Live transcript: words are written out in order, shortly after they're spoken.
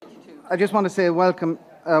I just want to say welcome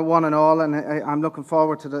one and all, and I'm looking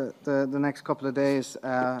forward to the next couple of days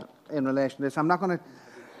in relation to this. I'm not going to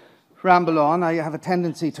ramble on. I have a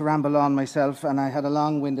tendency to ramble on myself, and I had a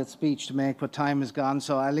long-winded speech to make, but time is gone,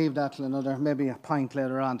 so I'll leave that till another, maybe a pint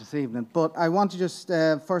later on this evening. But I want to just,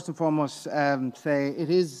 first and foremost, say it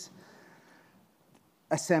is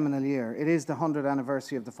a seminal year. It is the 100th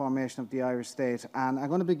anniversary of the formation of the Irish state, and I'm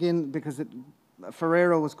going to begin because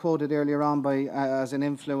Ferrero was quoted earlier on by as an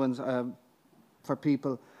influence for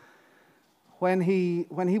people. When he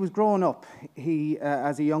was growing up, he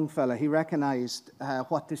as a young fella, he recognised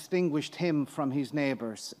what distinguished him from his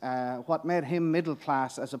neighbours. What made him middle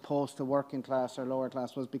class as opposed to working class or lower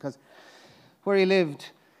class was because where he lived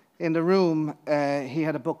in the room, he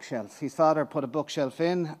had a bookshelf. His father put a bookshelf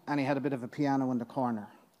in, and he had a bit of a piano in the corner.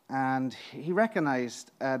 And he recognised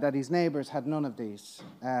that his neighbours had none of these.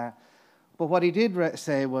 But what he did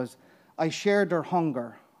say was, I shared their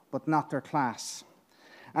hunger, but not their class.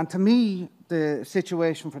 And to me, the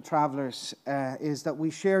situation for travellers is that we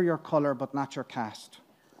share your colour, but not your caste.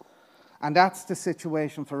 And that's the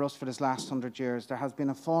situation for us for this last 100 years. There has been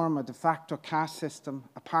a form of de facto caste system,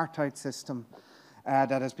 apartheid system,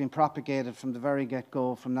 that has been propagated from the very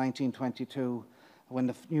get-go from 1922, when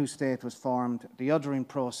the new state was formed, the othering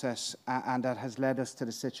process, and that has led us to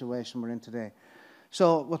the situation we're in today.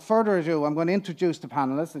 So, with further ado, I'm going to introduce the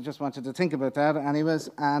panelists. I just wanted to think about that anyways,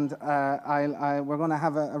 and we're going to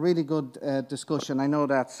have a really good discussion, I know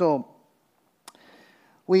that. So,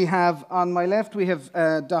 we have, on my left, we have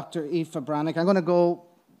Dr. Aoife Brannick. I'm going to go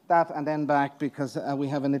that and then back because we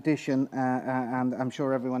have an addition, and I'm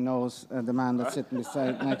sure everyone knows the man that's sitting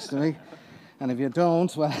beside next to me. And if you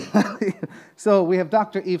don't, well, so we have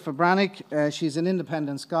Dr. Aoife Brannick. She's an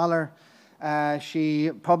independent scholar. She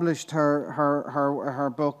published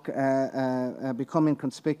her book, Becoming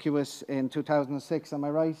Conspicuous, in 2006, am I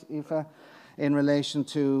right, Aoife? In relation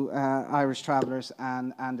to Irish travellers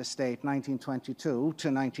and the state, 1922 to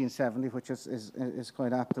 1970, which is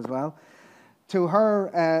quite apt as well. To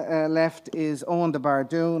her left is Owen de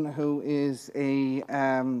Bardoon, who is a...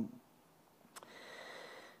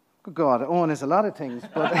 Good God, Owen is a lot of things,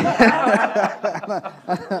 but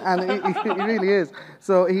and he really is.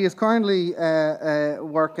 So he is currently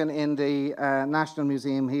working in the National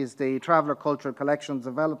Museum. He is the Traveller Cultural Collections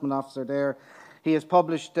Development Officer there. He has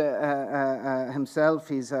published himself.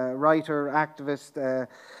 He's a writer, activist,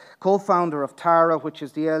 co-founder of TARA, which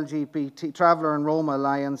is the LGBT Traveller and Roma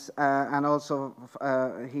Alliance, and also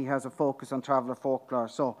he has a focus on traveller folklore.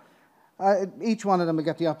 So each one of them will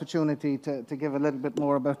get the opportunity to give a little bit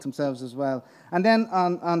more about themselves as well. And then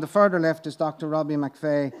on the further left is Dr. Robbie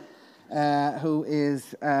McVeigh, who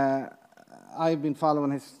is, I've been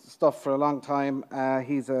following his stuff for a long time.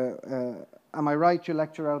 He's am I right, you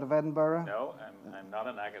lecture out of Edinburgh? No, I'm not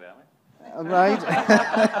an academic. Right.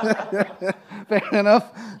 Fair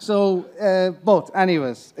enough. So, but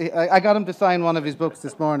anyways, I got him to sign one of his books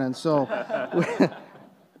this morning, so...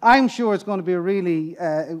 I'm sure it's going to be a really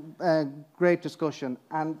great discussion.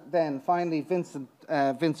 And then finally, Vincent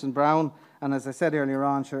Brown. And as I said earlier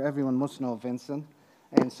on, sure, everyone must know Vincent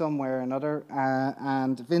in some way or another.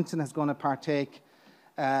 And Vincent is going to partake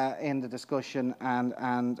in the discussion,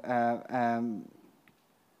 and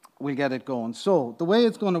we'll get it going. So the way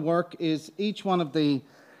it's going to work is each one of the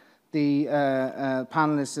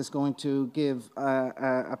panelists is going to give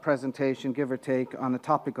a presentation, give or take, on a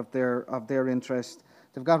topic of their interest.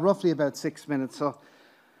 They've got roughly about 6 minutes, so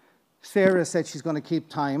Sarah said she's going to keep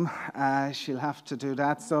time. She'll have to do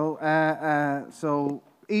that. So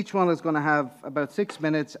each one is going to have about 6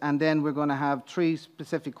 minutes, and then we're going to have 3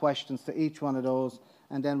 specific questions to each one of those,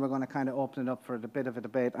 and then we're going to kind of open it up for a bit of a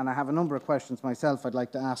debate. And I have a number of questions myself I'd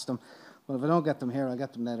like to ask them, but if I don't get them here, I'll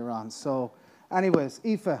get them later on. So anyways,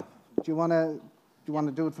 Aoife, do you want to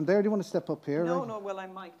do it from there? Or do you want to step up here? No, right? no, well,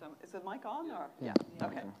 I'm mic'd. Is the mic on? Or? Yeah.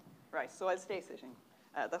 Okay, right, so I'll stay sitting.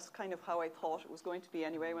 That's kind of how I thought it was going to be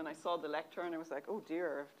anyway. When I saw the lectern, I was like, oh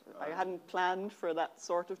dear, I hadn't planned for that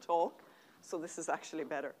sort of talk, so this is actually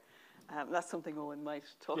better. That's something Owen might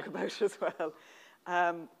talk about as well.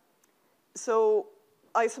 So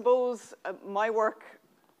I suppose my work,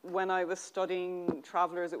 when I was studying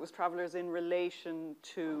travellers, it was travellers in relation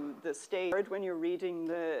to the state. When you're reading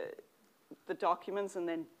the documents and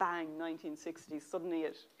then bang, 1960s, suddenly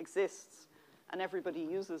it exists. And everybody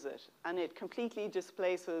uses it, and it completely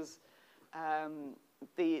displaces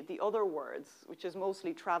the other words, which is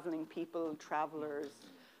mostly travelling people, travellers,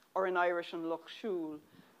 or in Irish and Loch Shul.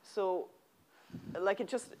 So, like,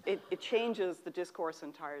 it changes the discourse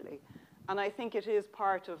entirely, and I think it is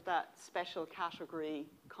part of that special category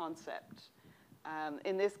concept.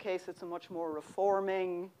 In this case, it's a much more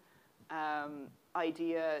reforming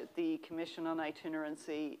idea, the Commission on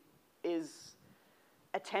Itinerancy is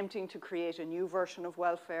attempting to create a new version of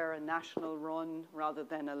welfare, a national run rather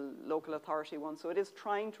than a local authority one. So it is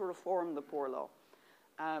trying to reform the poor law.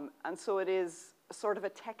 And so it is sort of a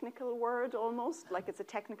technical word almost, like it's a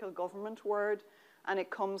technical government word, and it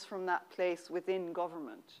comes from that place within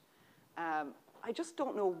government. I just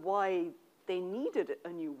don't know why they needed a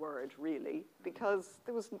new word, really, because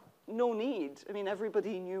there was no need. I mean,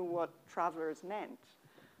 everybody knew what travellers meant.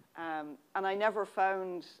 And I never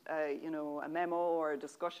found, a memo or a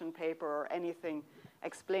discussion paper or anything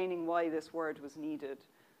explaining why this word was needed.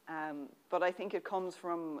 But I think it comes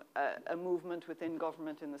from a movement within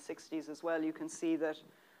government in the 60s as well. You can see that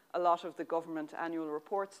a lot of the government annual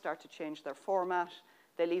reports start to change their format.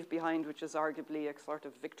 They leave behind, which is arguably a sort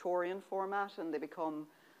of Victorian format, and they become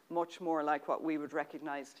much more like what we would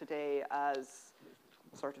recognize today as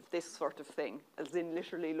sort of this sort of thing, as in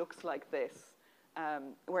literally looks like this.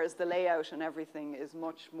 Whereas the layout and everything is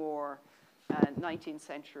much more 19th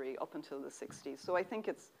century up until the 60s. So I think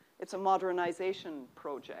it's a modernization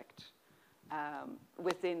project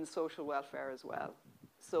within social welfare as well.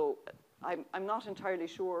 So I'm not entirely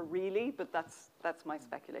sure really, but that's my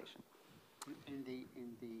speculation. In the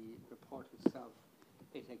report itself,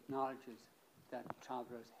 it acknowledges that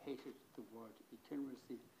travellers hated the word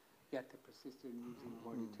itineracy, yet they persisted in using the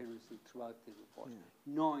word itineracy throughout the report,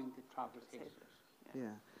 knowing that travellers hated it.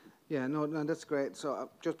 Yeah, no, that's great. So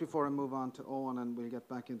just before I move on to Owen, and we'll get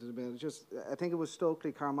back into the debate, I think it was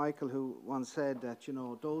Stokely Carmichael who once said that,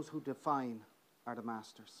 those who define are the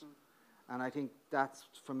masters. And I think that's,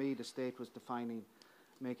 for me, the state was defining,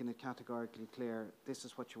 making it categorically clear, this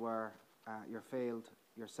is what you are, you're failed,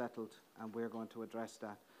 you're settled, and we're going to address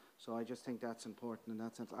that. So I just think that's important in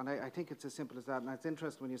that sense. And I think it's as simple as that. And it's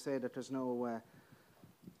interesting when you say that there's no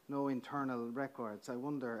internal records. I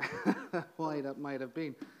wonder why that might have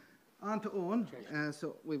been. On to Owen.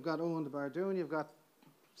 So we've got Owen de Bardoon. You've got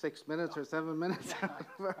 6 minutes or 7 minutes. I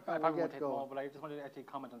probably won't take more, but I just wanted to actually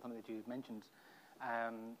comment on something that you mentioned.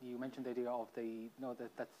 You mentioned the idea of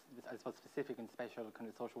that's I suppose specific and special kind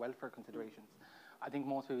of social welfare considerations. I think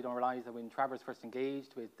most people don't realise that when travellers first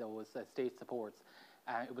engaged with those state supports,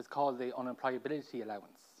 it was called the unemployability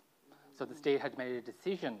allowance. So the state had made a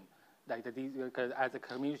decision that because as a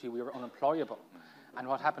community we were unemployable. And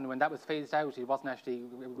what happened when that was phased out, it wasn't actually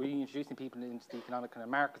reintroducing people into the economic kind of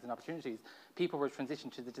markets and opportunities. People were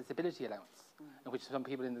transitioned to the disability allowance, which some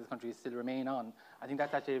people in this country still remain on. I think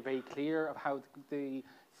that's actually very clear of how the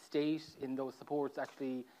state in those supports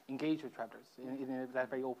actually engage with travellers in that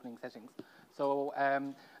very opening settings. So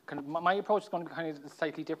kind of my approach is going to be kind of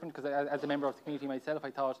slightly different because as a member of the community myself,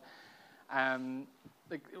 I thought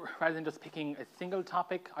rather than just picking a single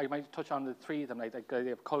topic, I might touch on the three of them, like the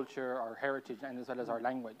idea of culture, our heritage, and as well as our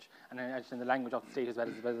language, and then actually the language of the state as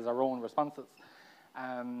well as our own responses.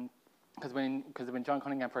 Because when John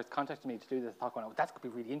Cunningham first contacted me to do this talk, I went, that could be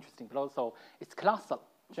really interesting, but also it's colossal.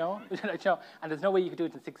 And there's no way you could do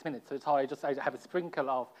it in 6 minutes. So it's all I have a sprinkle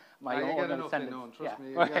of my own understanding. Trust me,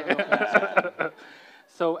 you get enough.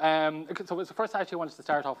 So first I actually wanted to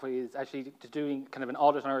start off with is actually doing kind of an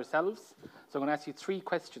audit on ourselves. So I'm going to ask you 3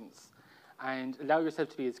 questions and allow yourself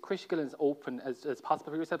to be as critical and as open as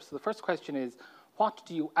possible for yourself. So the first question is, what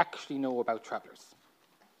do you actually know about travellers?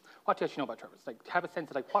 What do you actually know about travellers? Like, have a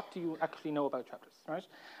sense of what do you actually know about travellers, right?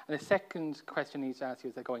 And the second question I need to ask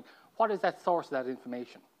you is what is that source of that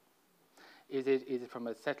information? Is it from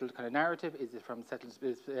a settled kind of narrative? Is it from settled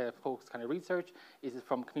focused kind of research? Is it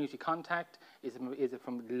from community contact? Is it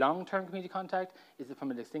from long-term community contact? Is it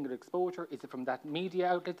from a single exposure? Is it from that media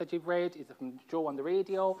outlet that you've read? Is it from Joe on the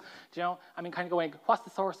radio? Kind of going, what's the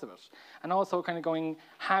source of it? And also kind of going,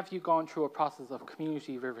 have you gone through a process of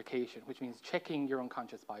community verification, which means checking your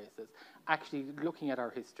unconscious biases, actually looking at our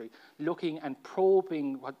history, looking and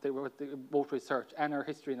probing what both research and our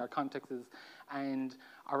history and our contexts and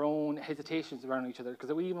our own hesitations around each other. Because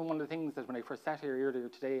even one of the things that when I first sat here earlier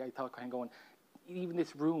today, I thought kind of going, even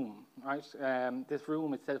this room, right? This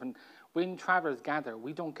room itself, and when travellers gather,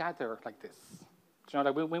 we don't gather like this.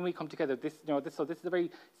 When we come together, this is a very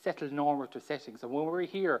settled normative setting. So when we're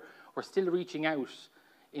here, we're still reaching out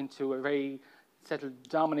into a very settled,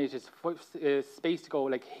 dominated space to go,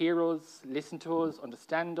 hear us, listen to us,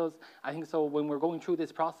 understand us. I think so when we're going through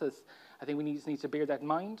this process, I think we just need to bear that in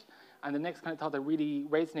mind. And the next kind of thought that really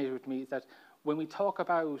resonated with me is that when we talk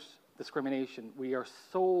about discrimination, we are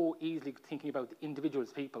so easily thinking about the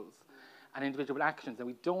individuals, peoples, and individual actions, and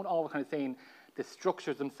we don't always kind of saying the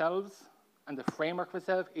structures themselves and the framework of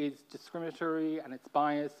itself is discriminatory and it's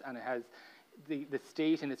biased, and it has the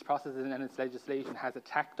state in its processes and its legislation has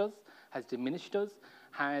attacked us, has diminished us,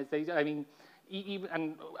 I mean, even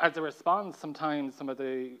and as a response, sometimes some of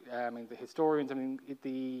the historians,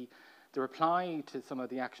 the reply to some of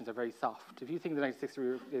the actions are very soft. If you think the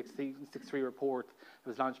 1963 report that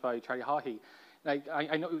was launched by Charlie Haughey, like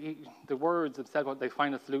I know the words have said what the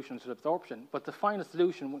final solution to absorption, but the final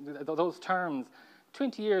solution, those terms,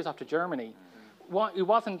 20 years after Germany, it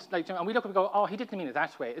wasn't like, and we look and go, oh, he didn't mean it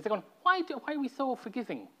that way. It's like going, why are we so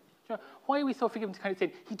forgiving? Why are we so forgiving to kind of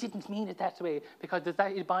say he didn't mean it that way? Because does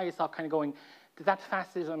that bias off kind of going, that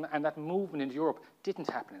fascism and that movement into Europe didn't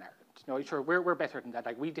happen in Ireland. Sure, we're better than that.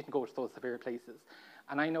 Like, we didn't go to those severe places.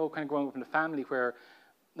 And I know, kind of growing up in a family where,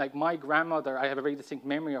 like, my grandmother, I have a very distinct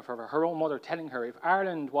memory of her own mother telling her, if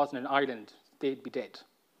Ireland wasn't an island, they'd be dead.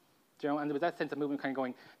 And there was that sense of movement kind of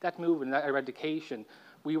going, that movement, that eradication,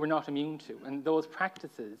 we were not immune to. And those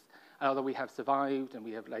practices, although we have survived and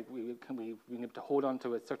we have, like, we've been able to hold on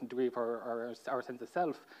to a certain degree of our sense of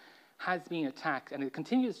self, has been attacked, and it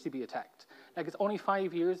continues to be attacked. Like, it's only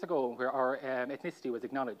 5 years ago where our ethnicity was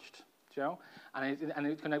acknowledged, because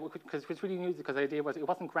it's really news, because the idea was it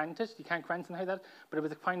wasn't granted. You can't grant something like that, but it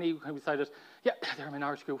was finally decided, yeah, they're a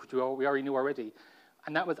minority group, which we already knew already.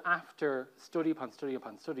 And that was after study upon study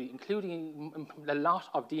upon study, including a lot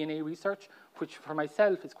of DNA research, which for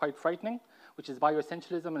myself is quite frightening, which is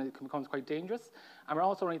bioessentialism, and it becomes quite dangerous. And we're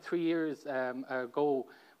also only 3 years ago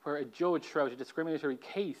where a judge threw out a discriminatory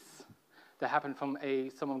case that happened from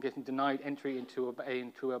someone getting denied entry into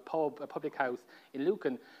a public house in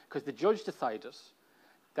Lucan, because the judge decided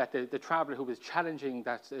that the traveller who was challenging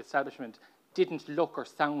that establishment didn't look or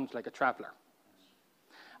sound like a traveller.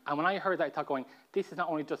 And when I heard that, I thought, going, this is not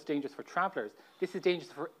only just dangerous for travellers, this is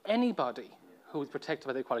dangerous for anybody who is protected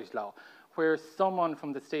by the equality law, where someone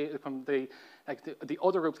from the state, from the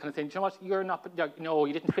other groups, kind of saying, you know what, you're not, no,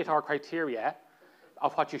 you didn't fit our criteria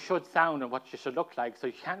of what you should sound and what you should look like, so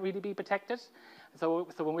you can't really be protected. So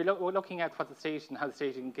when we're looking at what the state and how the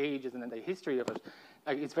state engages and the history of it,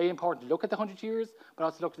 it's very important to look at the 100 years, but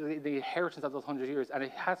also look at the inheritance of those 100 years, and it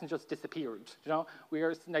hasn't just disappeared. We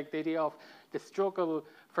are, like, the idea of the struggle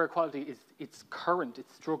for equality it's current,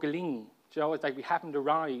 it's struggling. It's like we haven't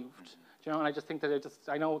arrived. And I just think that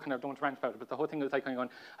I know kind of don't rant about it, but the whole thing is like going on.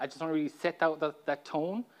 I just want to really set out that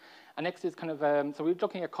tone. And next is kind of, so we're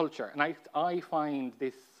looking at culture, and I find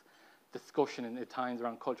this discussion at times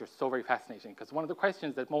around culture so very fascinating, because one of the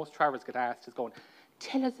questions that most travellers get asked is going,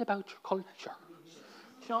 tell us about your culture.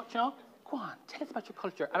 Go on, tell us about your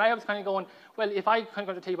culture. And I was kind of going, well, if I kind of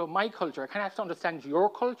go to tell you about my culture, I kind of have to understand your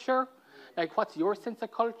culture. Like, what's your sense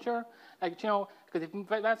of culture? Like, because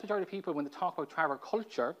the vast majority of people, when they talk about traveller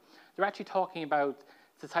culture, they're actually talking about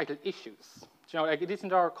societal issues. Like, it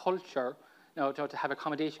isn't our culture to have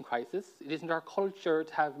accommodation crisis. It isn't our culture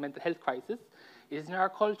to have mental health crisis. It isn't our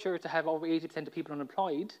culture to have over 80% of people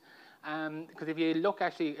unemployed. Because if you look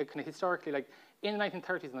actually kind of historically, like in the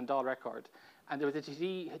 1930s on the Dáil record, and there was a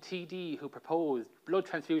TD who proposed blood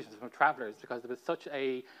transfusions from travellers because there was such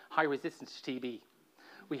a high resistance to TB.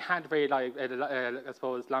 We had very, I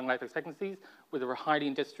suppose, long life expectancies, where there were highly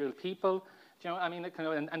industrial people.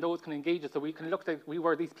 And those can engage us. So we can look at, we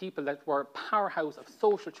were these people that were a powerhouse of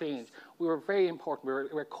social change. We were very important. We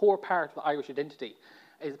were a core part of the Irish identity,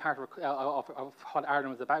 as part of what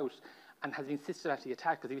Ireland was about, and has been systematically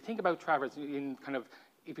attacked. Because if you think about travellers,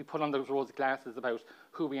 if you put on those rose glasses about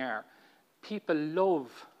who we are, people love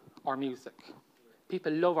our music.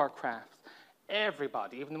 People love our crafts.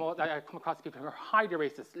 Everybody, even the more I come across people who are highly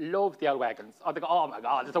racist, love the old wagons. Or they go, oh my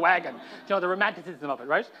God, it's a wagon. The romanticism of it,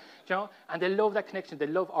 right? And they love that connection. They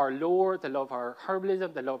love our lore. They love our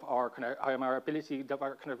herbalism. They love our kind of our ability,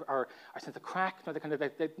 our sense of crack.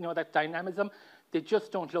 That dynamism. They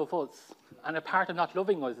just don't love us. And a part of not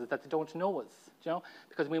loving us is that they don't know us.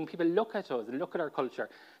 Because when people look at us and look at our culture,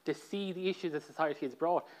 they see the issues that society has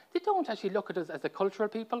brought. They don't actually look at us as a cultural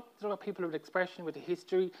people. They look at people with expression, with a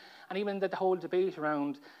history, and even the whole debate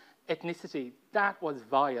around ethnicity. That was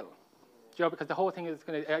vile. Because the whole thing is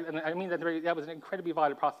going to, and I mean that was an incredibly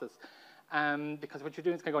vile process. Because what you're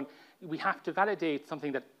doing is kind of going, we have to validate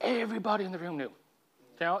something that everybody in the room knew.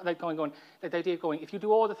 Like the idea of going, if you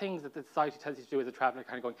do all the things that the society tells you to do as a traveller,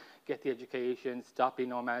 kind of going, get the education, stop being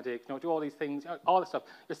nomadic, do all these things, all this stuff,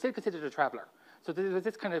 you're still considered a traveller. So there's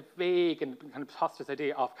this kind of vague and kind of preposterous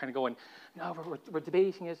idea of kind of going, no, we're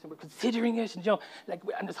debating it and we're considering it, and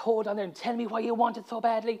and just hold on there and tell me why you want it so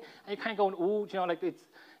badly. And you're kind of going, oh,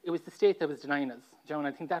 it was the state that was denying us. And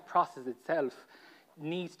I think that process itself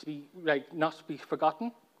needs to be not to be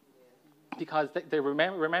forgotten. Because the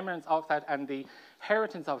remembrance of that and the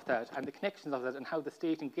inheritance of that and the connections of that and how the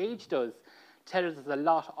state engaged us tells us a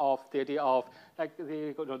lot of the idea of like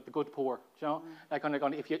the good poor. You know, like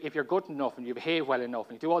if you're good enough and you behave well enough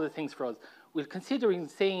and you do all the things for us, we're considering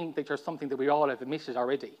saying that you're something that we all have admitted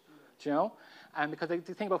already. You know, and because I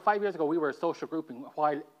think about 5 years ago we were a social grouping,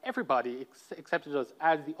 while everybody accepted us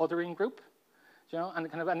as the othering group. You know,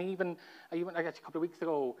 and even like a couple of weeks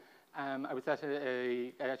ago. I was at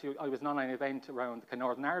I was an online event around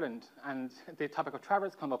Northern Ireland, and the topic of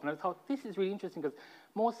travelers come up, and I thought this is really interesting because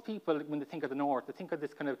most people, when they think of the North, they think of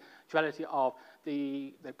this kind of duality of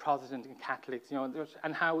the Protestant and Catholics, you know,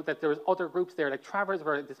 and how that there's other groups there, like travelers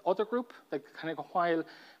were this other group, like kind of while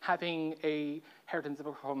having a inheritance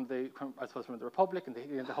from the Republic and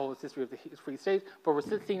the whole history of the Free State, but we're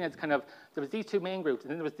still seen as kind of, there was these two main groups,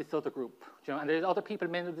 and then there was this other group, you know, and there's other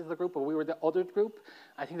people in this other group, but we were the other group.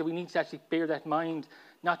 I think that we need to actually bear that in mind,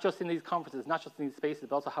 not just in these conferences, not just in these spaces,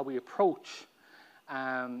 but also how we approach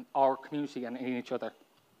our community and in each other.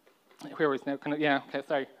 Where is now?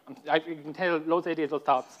 Sorry. You can tell loads of ideas, loads of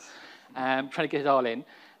thoughts. Trying to get it all in.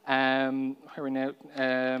 Where are we now?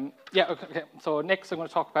 Okay. So next I'm going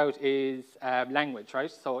to talk about is language, right?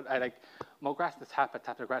 So Mogras this happened,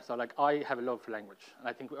 so like I have a love for language, and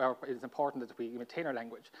I think it's important that we maintain our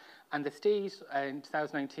language. And the state in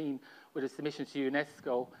 2019 with a submission to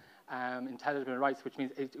UNESCO intelligible rights, which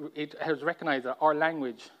means it has recognised that our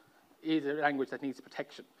language is a language that needs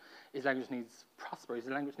protection. His language needs prosperity,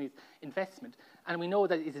 his language needs investment. And we know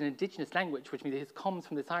that it's an indigenous language, which means it comes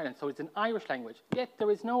from this island, so it's an Irish language. Yet there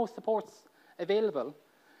is no supports available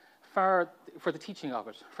for the teaching of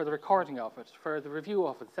it, for the recording of it, for the review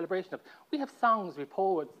of it, the celebration of it. We have songs, we have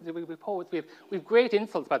poets, we have great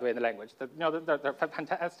insults, by the way, in the language. They're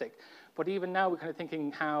fantastic. But even now, we're kind of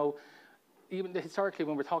thinking how, even historically,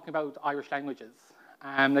 when we're talking about Irish languages,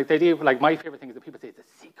 like the idea of, like, my favorite thing is that people say it's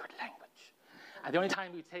a secret language. And the only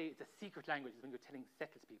time we say it's a secret language is when you're telling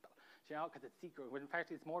settled people, you know, because it's secret. When in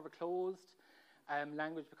fact it's more of a closed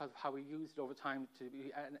language because of how we used it over time to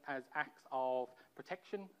be as acts of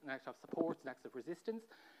protection, and acts of support, and acts of resistance.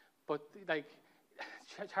 But like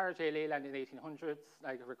Charles J. Leyland in the 1800s,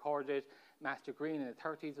 like recorded, Master Green in the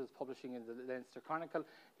 30s was publishing in the Leinster Chronicle.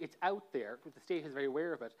 It's out there, but the state is very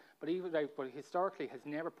aware of it. But even but historically has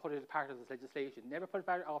never put it as part of its legislation, never put it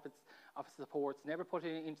part of its supports, never put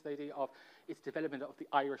it into the idea of its development of the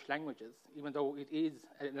Irish languages, even though it is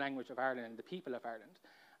a language of Ireland and the people of Ireland.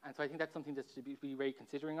 And so I think that's something that's to be very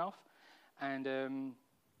considering of, and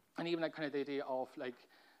even that kind of the idea of like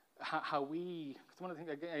how we, because one of the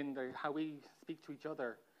things again, how we speak to each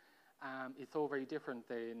other is so very different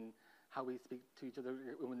than how we speak to each other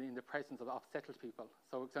when in the presence of settled people.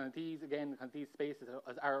 So these again, these spaces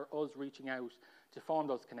are us reaching out to form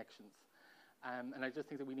those connections, and I just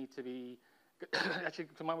think that we need to be. Actually,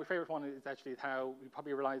 my favorite one is actually how we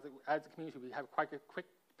probably realize that as a community we have quite a quick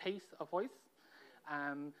pace of voice.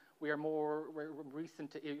 We're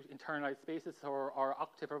recent to internalized spaces, so our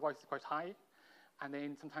octave of voice is quite high. And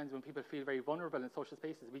then sometimes when people feel very vulnerable in social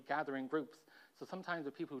spaces, we gather in groups. So sometimes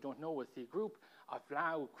with people who don't know us, see a group of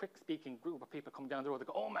loud, quick-speaking group of people come down the road, they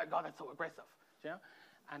go, oh my God, that's so aggressive, you know?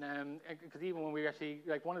 And because even when we actually,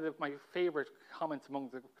 like one of my favorite comments among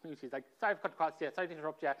the community is like, sorry to cut across you, sorry to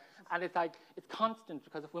interrupt you. And it's like, it's constant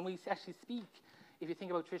because when we actually speak, if you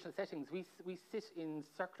think about traditional settings, we sit in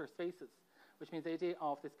circular spaces, which means the idea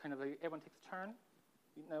of this kind of like, everyone takes a turn.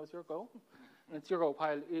 Now it's your go. And it's your go.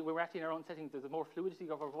 While we're actually in our own settings, there's a more fluidity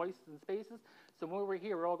of our voices and spaces. So when we're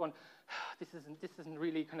here, we're all going, this isn't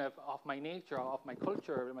really kind of my nature, or of my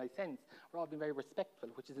culture, or my sense. We're all being very respectful,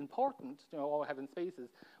 which is important, you know, all having spaces,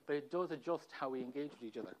 but it does adjust how we engage with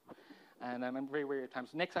each other. And I'm very aware of times.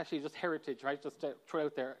 So next, actually, just heritage, right? Just to throw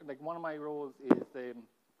out there, like one of my roles is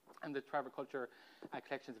I'm the Travel Culture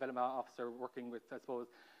Collections Development Officer, working with, I suppose,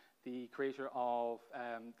 the creator of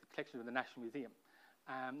the collection of the National Museum.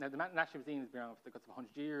 Now, the National Museum has been around for the guts of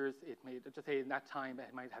 100 years. It made, just say in that time,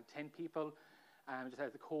 it might have 10 people, just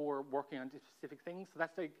as a core working on specific things. So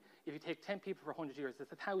that's like, if you take 10 people for 100 years,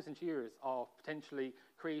 it's 1,000 years of potentially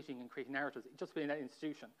creating narratives just within that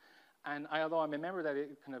institution. And although I'm a member of that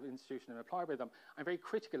kind of institution and employed by them, I'm very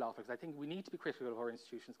critical of it, because I think we need to be critical of our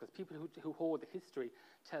institutions, because people who hold the history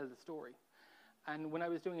tell the story. And when I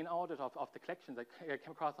was doing an audit of the collections, I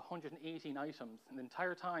came across 118 items in the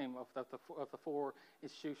entire time of the four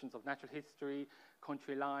institutions of natural history,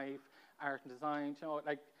 country life, art and design. You know,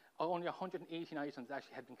 like only 118 items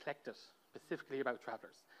actually had been collected specifically about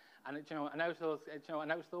travellers. And and out of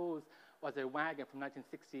those, was a wagon from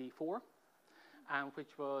 1964,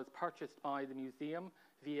 which was purchased by the museum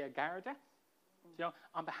via Garda. You know,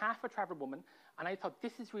 on behalf of a traveller woman, and I thought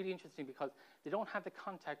this is really interesting because they don't have the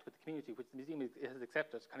contact with the community, which the museum has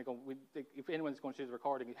accepted. Kind of going, if anyone's going to do the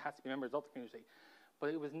recording, it has to be members of the community. But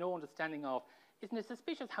it was no understanding of, isn't it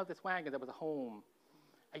suspicious how this wagon that was a home,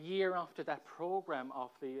 a year after that programme of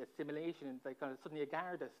the assimilation, like suddenly a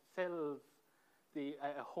Garda sells a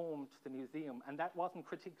home to the museum, and that wasn't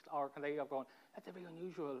critiqued or kind of going, that's a very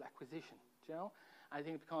unusual acquisition, you know? I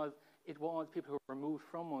think because it was people who were removed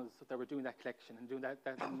from us that were doing that collection and doing that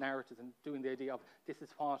narrative and doing the idea of this is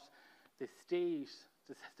what the state,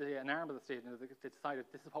 an arm of the state, they decided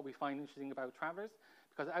this is what we find interesting about travellers,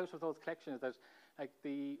 because out of those collections that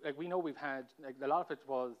we know we've had, like a lot of it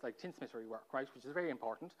was like tinsmithry work, right, which is very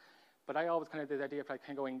important. But I always kind of did the idea of like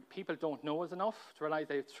kind of going, people don't know us enough to realise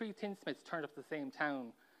that if 3 tinsmiths turned up to the same town,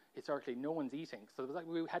 historically, no one's eating. So it was like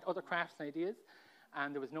we had other crafts and ideas,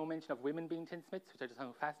 and there was no mention of women being tinsmiths, which I just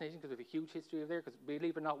found fascinating because we have a huge history of there, because believe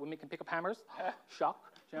it or not, women can pick up hammers. Shock,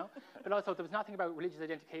 you know. But also there was nothing about religious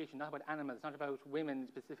identification, not about animals, not about women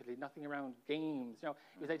specifically, nothing around games, you know.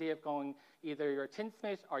 It was the idea of going, either you're a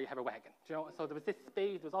tinsmith or you have a wagon, you know. So there was this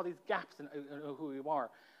space, there was all these gaps in who you are.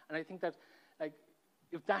 And I think that, like,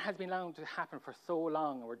 if that has been allowed to happen for so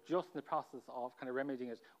long, and we're just in the process of kind of remedying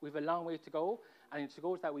it, we have a long way to go. And to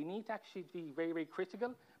go to that, we need to actually be very, very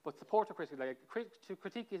critical, but supportive critical. Like, to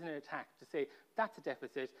critique isn't an attack. To say, that's a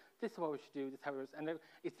deficit, this is what we should do, this is how it is. And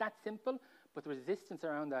it's that simple, but the resistance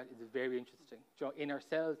around that is very interesting, you know, in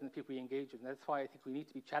ourselves and the people we engage with. And that's why I think we need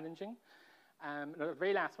to be challenging. The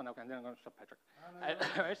very last one, okay, and then I'm going to stop, Patrick. Right.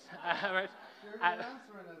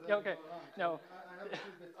 Okay, no.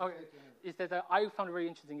 Okay. Is that I found it very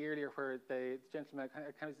interesting earlier where the gentleman,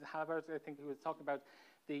 kind of Halbert, I think he was talking about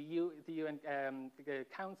the UN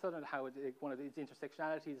Council and how one of its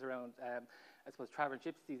intersectionalities around, I suppose, traveller and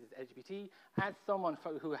gypsies is LGBT. As someone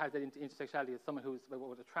who has that intersectionality, as someone who's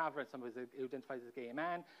a traveller and someone who identifies as a gay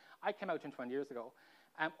man, I came out 21 years ago.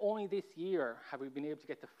 Only this year have we been able to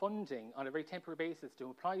get the funding on a very temporary basis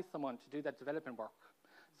to apply someone to do that development work.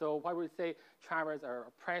 So while we say travellers are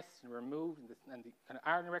oppressed and removed, and the kind of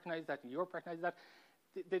Ireland recognises that, and Europe recognises that,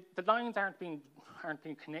 the lines aren't being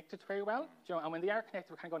connected very well. You know, and when they are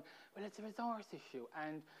connected, we're kind of going, well, it's a resource issue,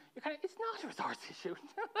 and you're kind of, it's not a resource issue.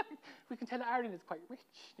 We can tell that Ireland is quite rich.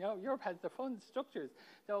 You know, Europe has their fund structures.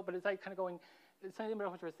 So, but it's like kind of going, something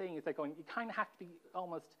about what you're saying is like going, you kind of have to be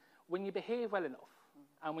almost, when you behave well enough,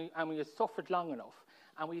 and when you've suffered long enough,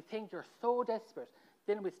 and we think you're so desperate,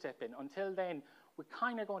 then we step in. Until then, we're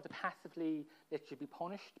kind of going to passively let you be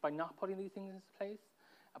punished by not putting these things into place,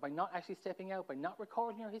 by not actually stepping out, by not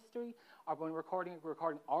recording your history, or when recording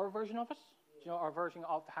our version of it. You know, our version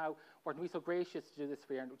of how, weren't we so gracious to do this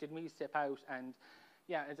for you, and didn't we step out? And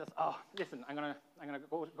yeah, it's just, listen, I'm gonna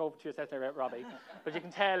go over to your set there, Robbie. But you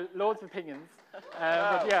can tell loads of opinions.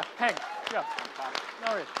 But yeah, thanks. Yeah.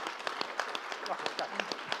 No worries.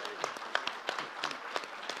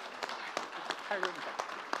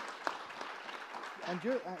 And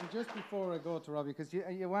just before I go to Robbie, because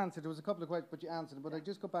you answered, there was a couple of questions, but you answered it, but I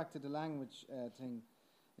just go back to the language thing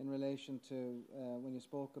in relation to when you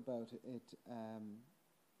spoke about it,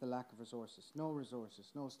 the lack of resources, no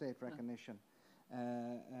state recognition,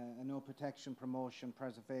 no protection, promotion,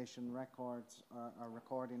 preservation, records, or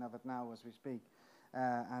recording of it now as we speak,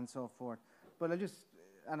 and so forth. But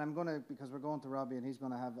I'm going to, because we're going to Robbie, and he's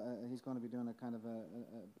going to be doing a kind of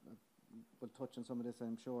we'll touch on some of this,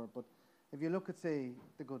 I'm sure, but if you look at, say,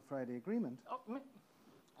 the Good Friday Agreement,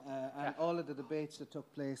 and all of the debates that took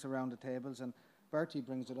place around the tables, and Bertie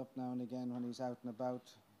brings it up now and again when he's out and about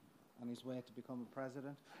on his way to become a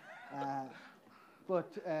president,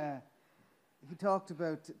 but he talked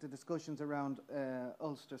about the discussions around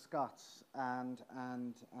Ulster Scots and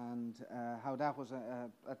how that was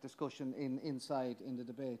a discussion inside in the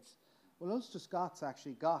debates. Well, Ulster Scots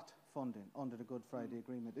actually got funding under the Good Friday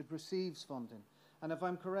Agreement. It receives funding. And if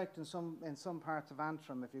I'm correct, in some parts of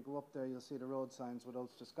Antrim, if you go up there, you'll see the road signs with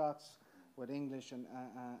Ulster Scots, with English and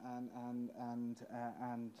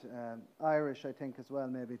Irish, I think, as well,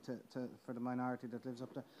 maybe for the minority that lives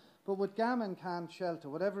up there. But with Gammon, Can, Shelter,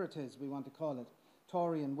 whatever it is we want to call it,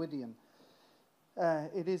 Tory and Widian,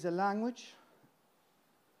 it is a language.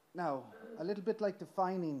 Now, a little bit like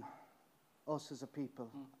defining us as a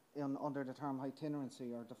people under the term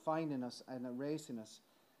itinerancy, or defining us and erasing us.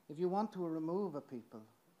 If you want to remove a people,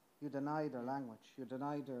 you deny their language, you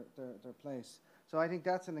deny their place. So I think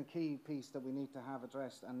that's a key piece that we need to have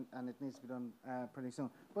addressed, and it needs to be done pretty soon.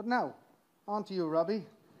 But now, on to you, Robbie.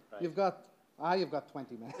 Right. You've got You've got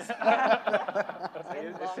 20 minutes.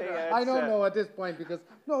 You see, I don't know at this point because,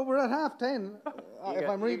 no, we're at 10:30, if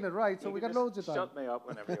I'm reading it right, so you we can got just loads of time. Shut me up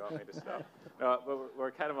whenever you want me to stop. No, but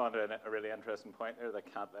we're kind of onto a really interesting point there that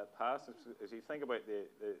can't let pass. As you think about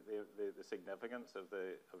the significance of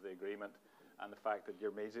the agreement and the fact that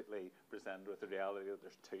you're immediately presented with the reality that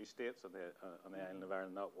there's two states on the island of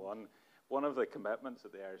Ireland, not one. One of the commitments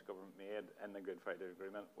that the Irish government made in the Good Friday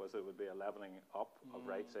Agreement was it would be a levelling up of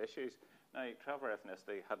rights issues. Now, traveller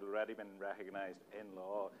ethnicity had already been recognised in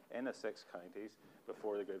law in the 6 counties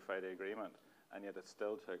before the Good Friday Agreement, and yet it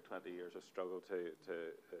still took 20 years of struggle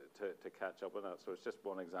to catch up on that. So it's just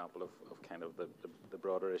one example of kind of the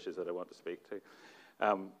broader issues that I want to speak to.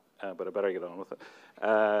 But I better get on with it.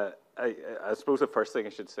 I suppose the first thing I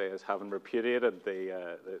should say is, having repudiated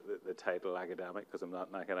the title academic, because I'm not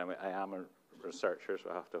an academic, I am a researcher, so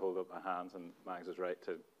I have to hold up my hands, and Mags is right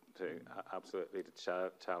to absolutely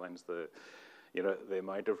challenge the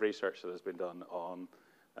amount of research that has been done on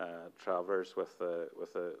travellers with the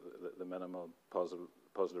minimal positive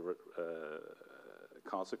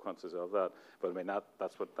consequences of that. But I mean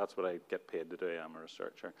that's what I get paid to do. I'm a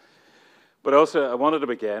researcher. But also, I wanted to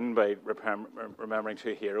begin by remembering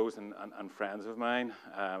 2 heroes and friends of mine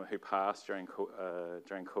who passed during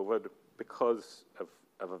COVID. Because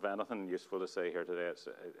of anything useful to say here today,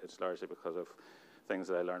 it's largely because of things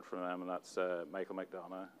that I learned from them, and that's Michael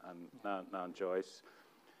McDonough and Nan Joyce.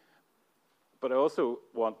 But I also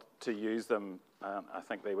want to use them, and I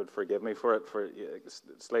think they would forgive me for it,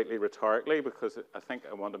 slightly rhetorically, because I think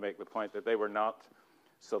I want to make the point that they were not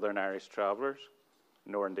Southern Irish travellers,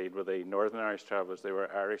 nor indeed were they Northern Irish travellers. They were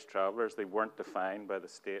Irish travellers. They weren't defined by the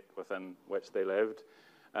state within which they lived.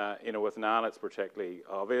 With Nan, it's particularly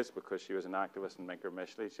obvious because she was an activist in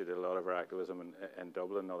Mincéirs. She did a lot of her activism in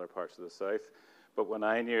Dublin and other parts of the south. But when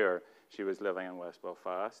I knew her, she was living in West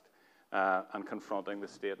Belfast and confronting the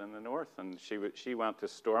state in the north. And she went to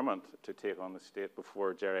Stormont to take on the state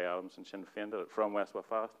before Gerry Adams and Sinn Féin did it from West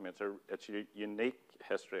Belfast. I mean, it's a unique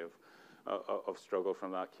history of struggle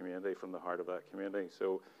from that community, from the heart of that community.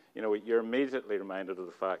 So, you're immediately reminded of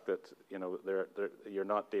the fact that, you're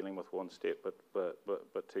not dealing with one state,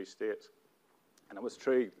 but 2 states. And it was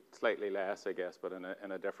true slightly less, I guess, but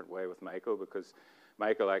in a different way with Michael, because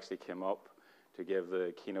Michael actually came up to give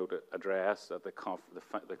the keynote address at the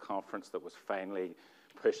conference that was finally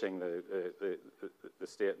pushing the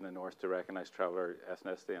state in the north to recognise traveller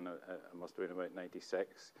ethnicity, and it must have been about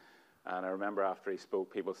 96. And I remember after he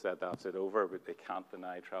spoke, people said that's it over, but they can't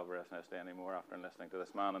deny traveller ethnicity anymore after listening to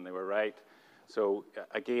this man, and they were right. So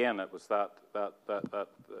again, it was that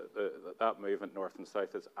movement north and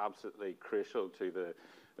south is absolutely crucial to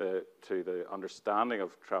the understanding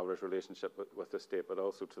of travellers' relationship with the state, but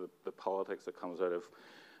also to the politics that comes out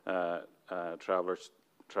of traveller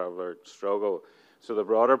struggle. So the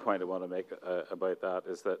broader point I want to make about that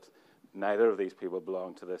is that neither of these people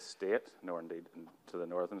belong to this state, nor indeed to the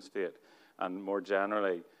northern state. And more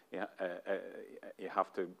generally, you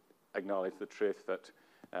have to acknowledge the truth that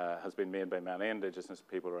has been made by many Indigenous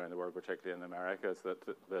people around the world, particularly in the Americas,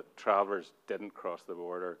 that travellers didn't cross the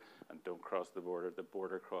border and don't cross the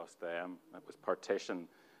border crossed them. It was partition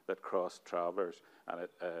that crossed travellers, and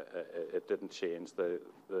it didn't change the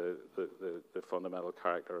fundamental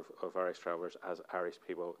character of Irish travellers as Irish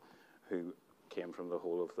people who came from the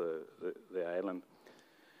whole of the island.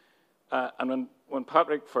 And when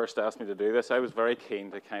Patrick first asked me to do this, I was very keen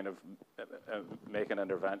to kind of make an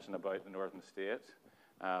intervention about the northern state,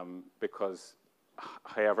 because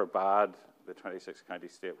however bad the 26 county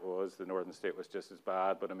state was, the northern state was just as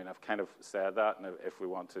bad. But I mean, I've kind of said that, and if we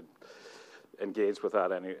want to engage with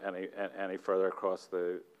that any further across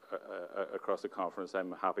the conference,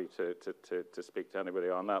 I'm happy to speak to anybody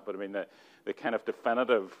on that. But I mean, the kind of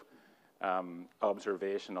definitive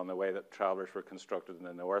observation on the way that travellers were constructed in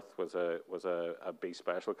the north was a B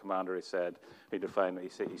special commander he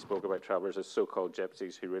spoke about travellers as so-called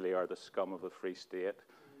gypsies who really are the scum of the Free State.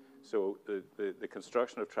 So the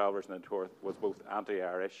construction of travellers in the north was both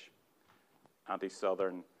anti-Irish,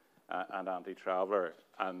 anti-Southern, and anti-traveller.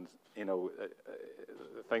 And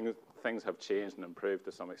things have changed and improved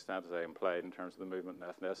to some extent, as I implied, in terms of the movement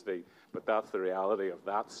and ethnicity. But that's the reality of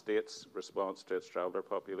that state's response to its traveller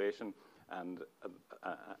population. And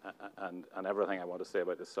everything I want to say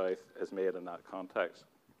about the South is made in that context.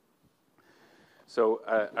 So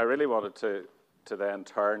I really wanted to then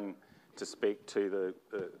turn to speak to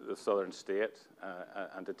the Southern state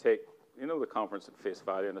and to take the conference at face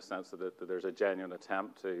value, in the sense that there's a genuine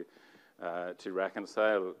attempt to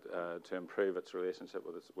reconcile, to improve its relationship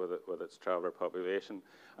with its traveller population.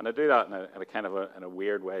 And I do that in a kind of a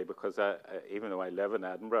weird way, because even though I live in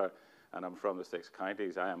Edinburgh, and I'm from the 6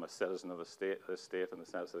 counties, I am a citizen of the state in the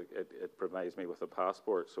sense that it provides me with a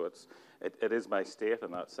passport. So it is my state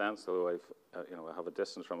in that sense, although I have a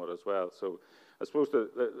distance from it as well. So I suppose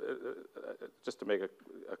just to make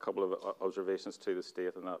a couple of observations to the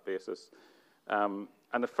state on that basis.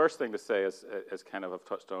 And the first thing to say is kind of I've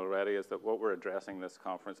touched on already, is that what we're addressing in this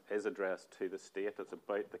conference is addressed to the state. It's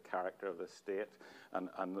about the character of the state and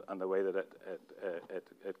the way that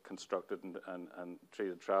it constructed and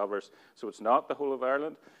treated travellers. So it's not the whole of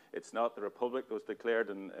Ireland. It's not the Republic that was declared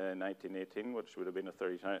in 1918, which would have been a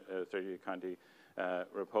 30-county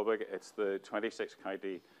republic. It's the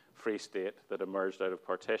 26-county free state that emerged out of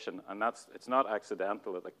partition, and it's not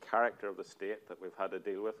accidental that the character of the state that we've had to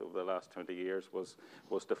deal with over the last 20 years was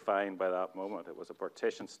defined by that moment. It was a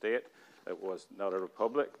partition state. It was not a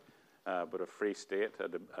republic, but a free state,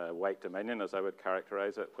 a white dominion, as I would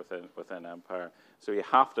characterize it, within empire. So you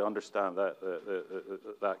have to understand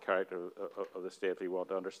that character of the state if you want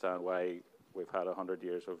to understand why we've had 100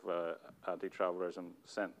 years of anti-travellerism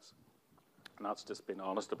since. And that's just being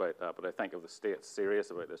honest about that. But I think if the state's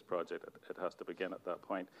serious about this project, it has to begin at that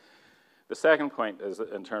point. The second point is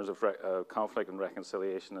that in terms of conflict and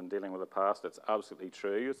reconciliation and dealing with the past, it's absolutely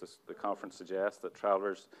true, as the conference suggests, that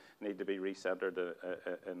travellers need to be recentered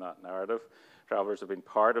in that narrative. Travellers have been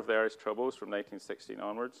part of the Irish Troubles from 1916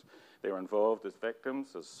 onwards. They were involved as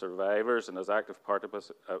victims, as survivors, and as active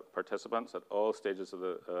participants at all stages of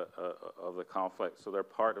the conflict. So they're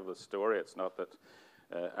part of the story. It's not that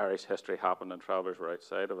Irish history happened and travellers were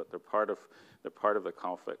outside of it. They're part of the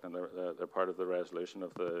conflict, and they're part of the resolution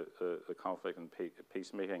of the conflict and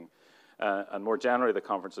peacemaking. And more generally, the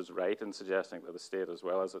conference is right in suggesting that the state, as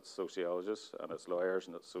well as its sociologists and its lawyers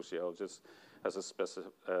and its sociologists, has a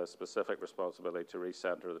specific responsibility to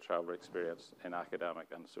recenter the traveller experience in academic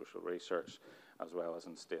and social research, as well as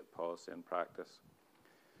in state policy and practice.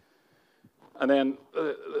 And then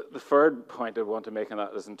the third point I want to make on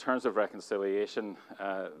that is in terms of reconciliation,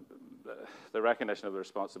 the recognition of the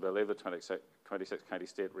responsibility of the 26 county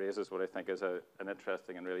state raises what I think is an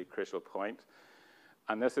interesting and really crucial point.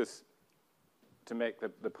 And this is to make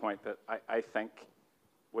the point that I think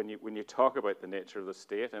when you talk about the nature of the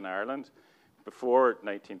state in Ireland, before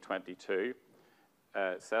 1922,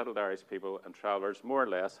 settled Irish people and travellers more or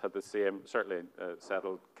less had the same, certainly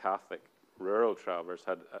settled Catholic rural travellers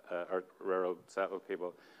or rural settled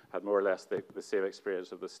people had more or less the same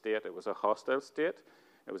experience of the state. It was a hostile state.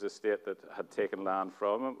 It was a state that had taken land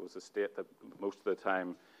from them. It was a state that most of the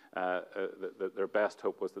time their best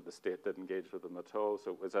hope was that the state didn't engage with them at all.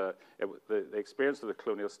 So it was the experience of the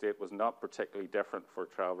colonial state was not particularly different for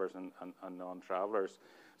travellers and non-travellers.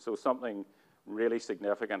 So something really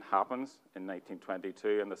significant happens in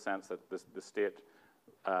 1922 in the sense that the state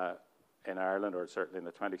in Ireland, or certainly in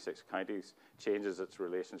the 26 counties, changes its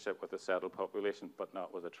relationship with the settled population, but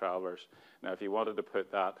not with the travellers. Now, if you wanted to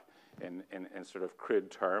put that in sort of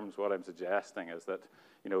crude terms, what I'm suggesting is that,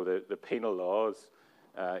 the penal laws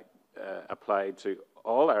applied to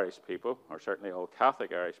all Irish people, or certainly all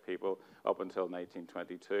Catholic Irish people, up until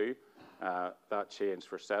 1922. That changed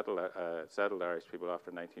for settled Irish people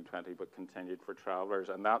after 1920, but continued for travellers,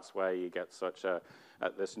 and that's why you get such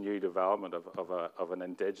this new development of an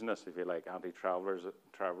indigenous, if you like,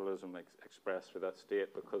 anti-travellerism expressed through that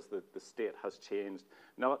state, because the state has changed,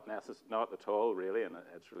 not at all really in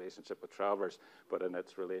its relationship with travellers, but in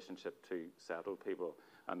its relationship to settled people,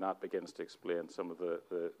 and that begins to explain some of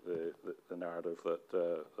the narrative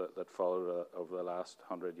that followed over the last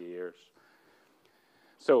 100 years.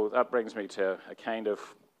 So that brings me to a kind of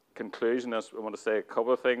conclusion. I want to say a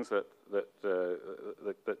couple of things that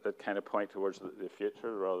kind of point towards the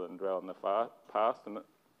future rather than dwell on the past. And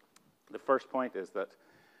the first point is that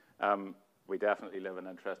we definitely live in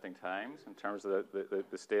interesting times in terms of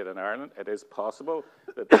the state in Ireland. It is possible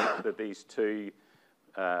that these two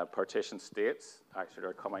partition states actually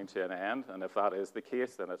are coming to an end, and if that is the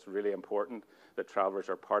case, then it's really important that travellers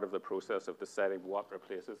are part of the process of deciding what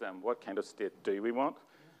replaces them. What kind of state do we want?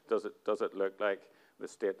 Does it look like the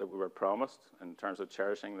state that we were promised in terms of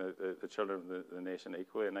cherishing the children of the nation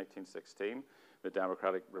equally in 1916, the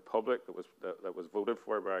democratic republic that was voted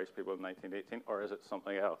for by Irish people in 1918, or is it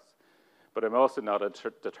something else? But I'm also not a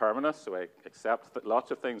determinist, so I accept that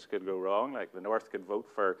lots of things could go wrong, like the North could vote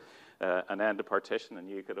for an end to partition and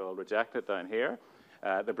you could all reject it down here.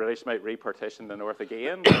 The British might repartition the North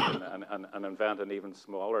again and invent an even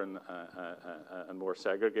smaller and more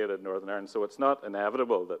segregated Northern Ireland. So it's not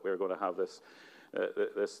inevitable that we're going to have this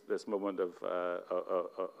moment of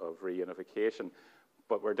reunification,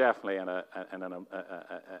 but we're definitely at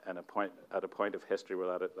a point of history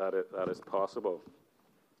where that is possible.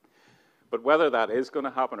 But whether that is going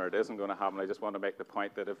to happen or it isn't going to happen, I just want to make the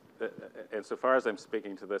point that insofar as I'm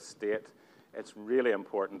speaking to this state, it's really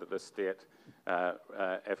important that the state,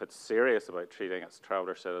 if it's serious about treating its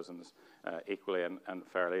traveller citizens equally and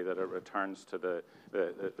fairly, that it returns to the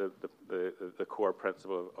core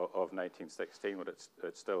principle of 1916, what it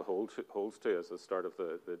still holds to as the start of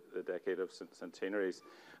the decade of centenaries.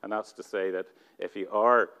 And that's to say that if you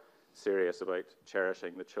are serious about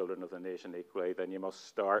cherishing the children of the nation equally, then you must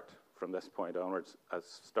start from this point onwards,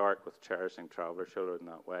 start with cherishing traveller children in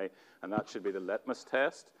that way. And that should be the litmus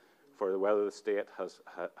test for whether the state has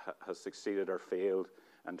succeeded or failed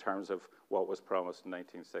in terms of what was promised in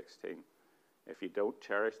 1916. If you don't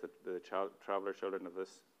cherish the traveller children of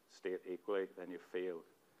this state equally, then you failed.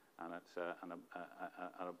 And it's an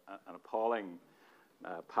appalling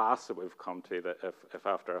pass that we've come to, that if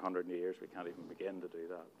after 100 years we can't even begin to do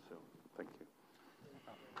that. So, thank you.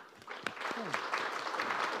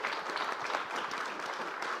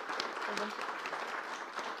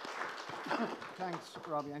 Thanks,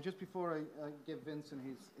 Robbie. And just before I give Vincent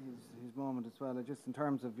his moment as well, just in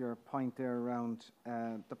terms of your point there around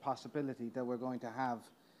the possibility that we're going to have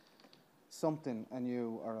something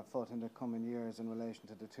anew or afoot in the coming years in relation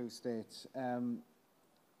to the two states. And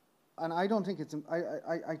I don't think it's,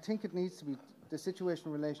 I think it needs to be, the situation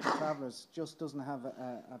in relation to travellers just doesn't have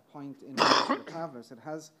a point in relation to travellers.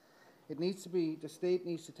 It needs to be, the state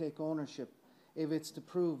needs to take ownership if it's to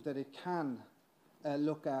prove that it can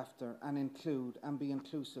look after and include and be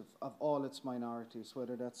inclusive of all its minorities,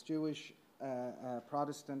 whether that's Jewish,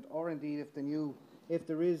 Protestant, or indeed if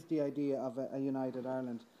there is the idea of a united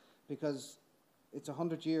Ireland, because it's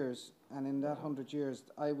 100 years, and in that 100 years,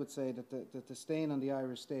 I would say that the stain on the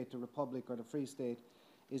Irish state, the Republic or the Free State,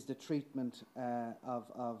 is the treatment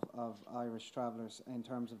of Irish travellers in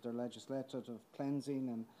terms of their legislative cleansing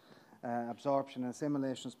and absorption and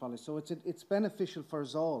assimilations policy. So it's beneficial for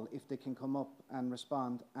us all if they can come up and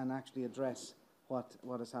respond and actually address what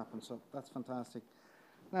has happened. So that's fantastic.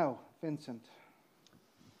 Now, Vincent.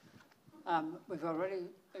 We've already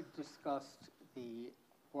discussed the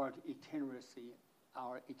word itineracy,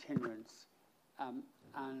 or itinerance,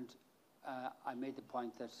 and I made the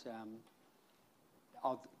point that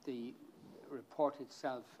of the report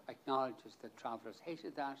itself acknowledges that travellers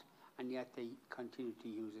hated that, and yet they continue to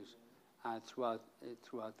use it throughout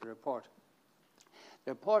the report.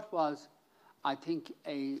 The report was, I think,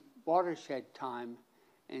 a watershed time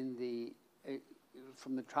in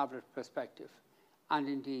from the traveller's perspective, and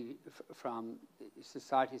indeed from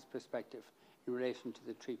society's perspective in relation to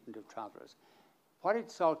the treatment of travellers. What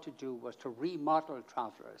it sought to do was to remodel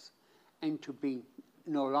travellers into being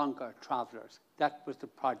no longer travellers. That was the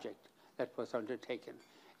project that was undertaken.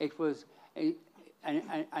 It was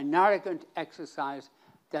an arrogant exercise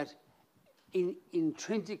that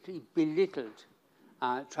intrinsically belittled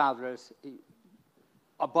travellers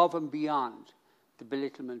above and beyond the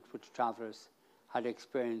belittlement which travellers had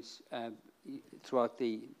experienced throughout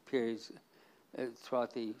the periods,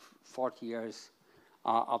 throughout the 40 years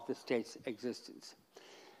of the state's existence.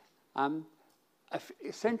 A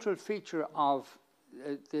central feature of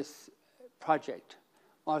this project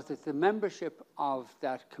was that the membership of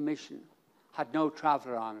that commission had no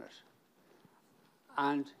traveller on it.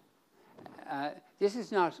 And this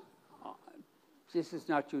is not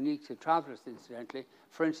unique to travellers, incidentally.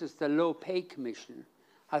 For instance, the Low Pay Commission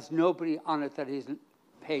has nobody on it that is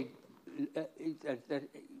paid that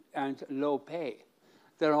earns low pay.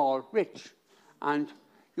 They're all rich, and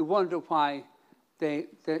you wonder why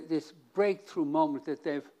this breakthrough moment that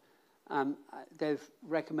they've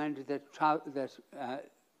recommended that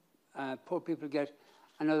poor people get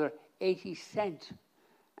another 80 cents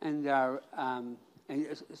in their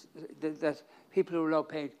that people who are low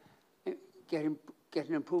paid get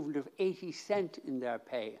an improvement of 80 cents in their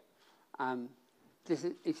pay.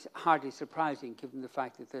 It's hardly surprising given the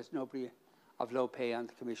fact that there's nobody of low pay on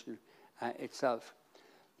the commission itself.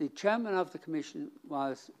 The chairman of the commission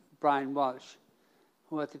was Brian Walsh,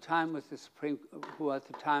 who at the time was who at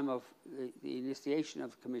the time of the initiation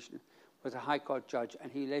of the commission was a High Court judge,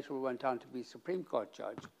 and he later went on to be Supreme Court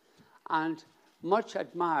judge, and much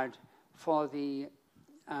admired for the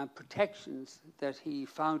protections that he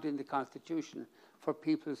found in the Constitution for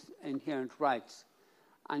people's inherent rights.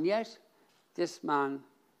 And yet, this man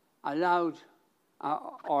allowed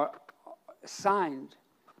or signed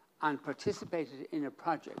and participated in a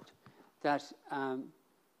project that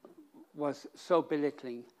was so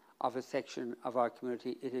belittling of a section of our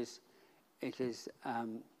community. It is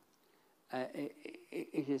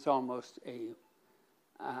almost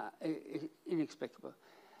inexplicable.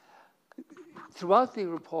 throughout the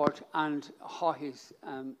report and how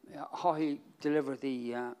he delivered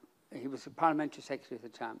he was a parliamentary secretary at the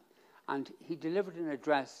time, and he delivered an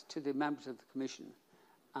address to the members of the commission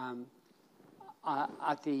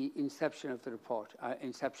at the inception of the report,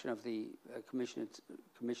 inception of the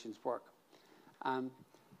commission's work. And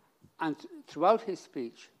throughout his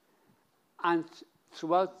speech and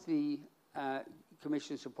throughout the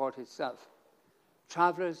commission's report itself,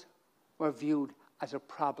 travellers were viewed as a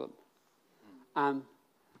problem. And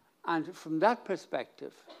from that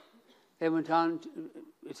perspective, they went on,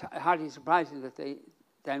 it's hardly surprising that they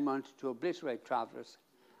then wanted to obliterate travellers.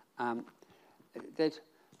 That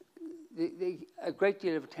a great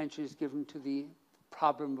deal of attention is given to the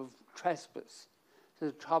problem of trespass,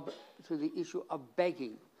 to the issue of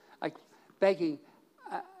begging. Like begging,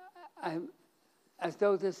 as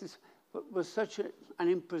though this was such an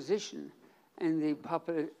imposition in the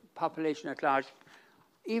population at large,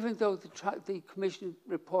 even though the Commission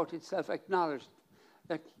report itself acknowledged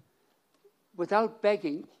that without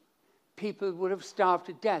begging, people would have starved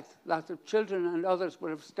to death. Lots of children and others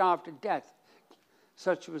would have starved to death.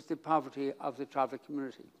 Such was the poverty of the traveller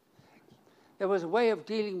community. There was a way of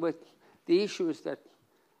dealing with the issues that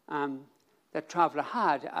traveller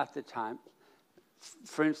had at the time.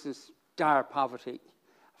 For instance, dire poverty.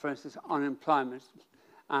 For instance, unemployment.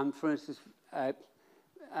 For instance,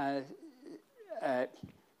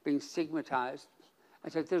 being stigmatized. I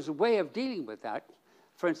said there's a way of dealing with that,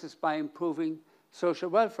 for instance, by improving social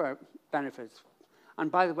welfare benefits.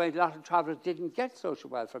 And by the way, a lot of travellers didn't get social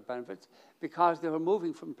welfare benefits because they were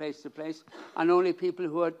moving from place to place, and only people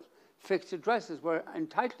who had fixed addresses were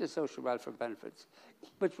entitled to social welfare benefits,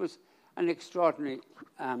 which was an extraordinary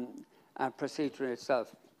procedure in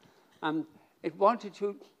itself. It wanted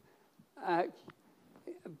to,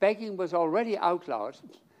 begging was already outlawed,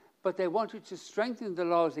 but they wanted to strengthen the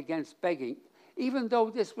laws against begging, even though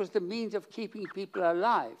this was the means of keeping people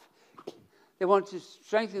alive. They wanted to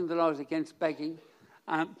strengthen the laws against begging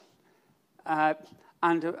and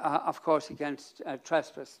of course, against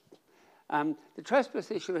trespass. The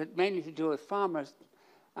trespass issue had mainly to do with farmers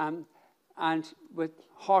and with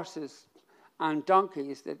horses and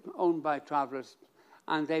donkeys that owned by travellers,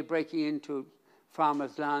 and they breaking into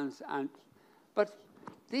farmers' lands. But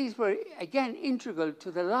these were, again, integral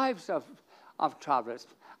to the lives of travellers.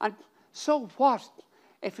 And so what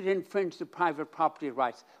if it infringed the private property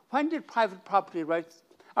rights? When did private property rights,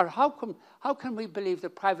 or how can we believe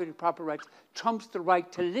that private property rights trumps the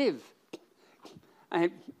right to live?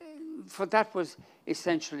 For that was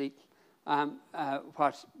essentially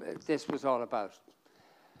what this was all about.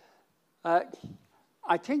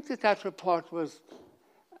 I think that report was,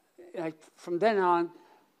 from then on,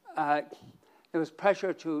 there was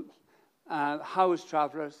pressure to house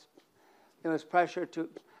travellers. There was pressure to,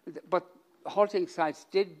 but halting sites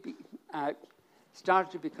did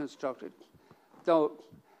start to be constructed, though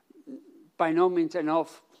by no means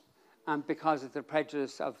enough, because of the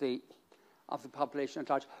prejudice of the population at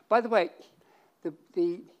large. By the way,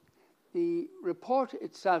 the report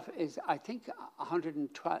itself is, I think,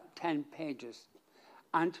 110 pages,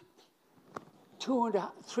 and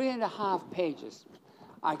 3.5 pages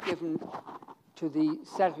are given to the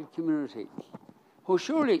settled community, who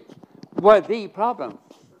surely were the problem.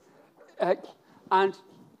 And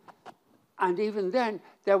even then,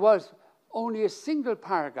 there was only a single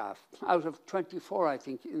paragraph out of 24, I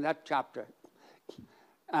think, in that chapter,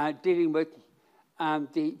 dealing with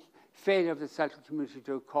the failure of the settled community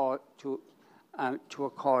to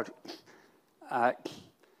accord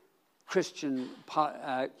Christian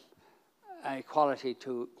equality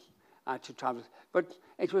to travellers. But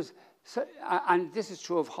it was, and this is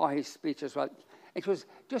true of Haughey's speech as well, it was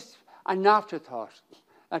just an afterthought.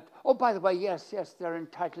 Oh, by the way, yes, they're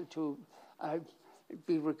entitled to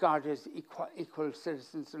be regarded as equal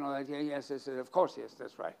citizens and all that. Yes, of course, yes,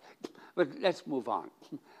 that's right. But let's move on.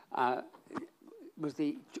 Was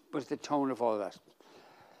the tone of all that.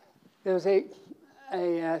 There was a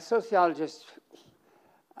sociologist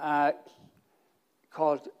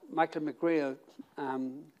called Michael McGreal.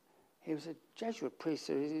 He was a Jesuit priest.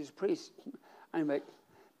 He was a priest. Anyway,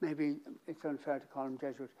 maybe it's unfair to call him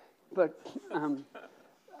Jesuit, but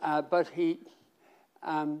he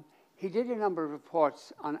did a number of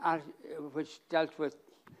reports on which dealt with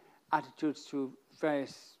attitudes to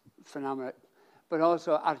various phenomena, but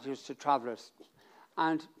also attitudes to travellers.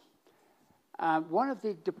 And one of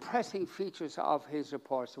the depressing features of his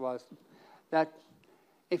reports was that,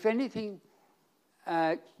 if anything,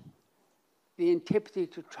 the antipathy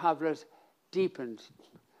to travellers deepened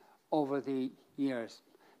over the years,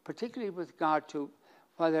 particularly with regard to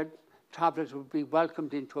whether travellers would be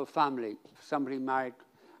welcomed into a family, if somebody married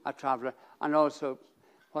a traveller, and also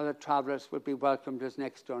whether travellers would be welcomed as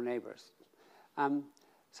next-door neighbours.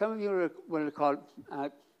 Some of you will recall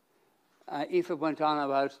Aoife went on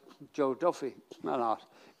about Joe Duffy a lot.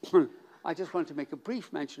 I just want to make a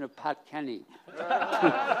brief mention of Pat Kenny.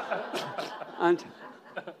 And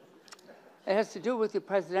it has to do with the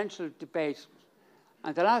presidential debate,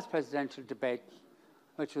 and the last presidential debate,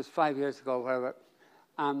 which was 5 years ago, whatever,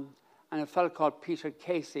 and a fellow called Peter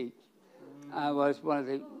Casey was one of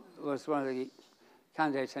the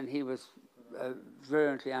candidates, and he was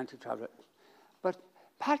virulently anti-traveller. But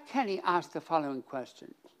Pat Kenny asked the following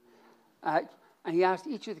question, and he asked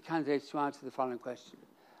each of the candidates to answer the following question,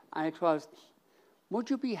 and it was, would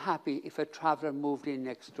you be happy if a traveller moved in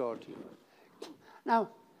next door to you? Now,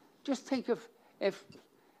 just think of if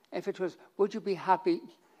it was, would you be happy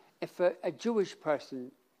if a Jewish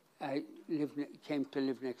person came to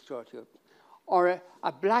live next door to you, or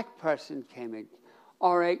a black person came in,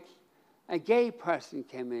 or a gay person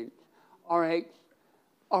came in, or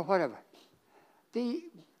whatever.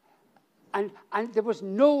 And there was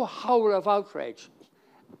no howl of outrage.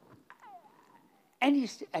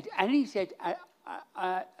 At any stage,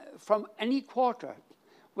 from any quarter,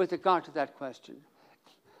 with regard to that question.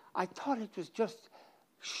 I thought it was just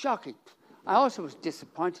shocking. I also was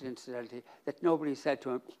disappointed, incidentally, that nobody said to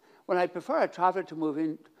him, well, I'd prefer a traveller to move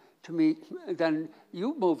in to me than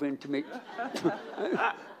you move in to me,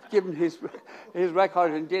 given his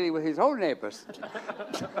record in dealing with his own neighbours.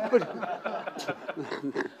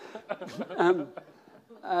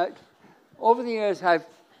 Over the years,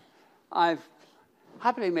 I've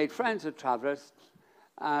happily made friends with travellers,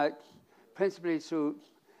 principally through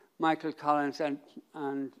Michael Collins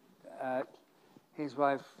and his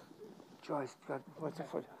wife, Joyce. God, what's her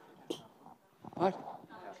foot? What?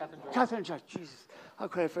 Catherine Joyce. Jesus, how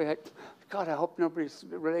could I forget? God, I hope nobody's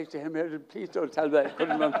related to him here. Please don't tell me. I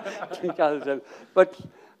couldn't remember. But,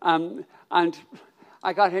 and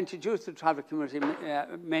I got introduced to the travel community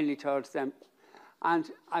mainly towards them.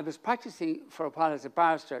 And I was practicing for a while as a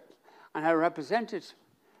barrister, and I represented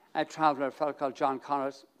a traveller, a fellow called John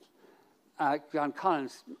Collins,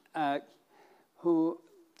 who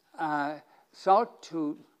sought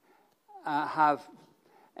to have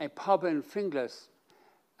a pub in Finglas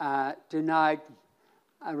denied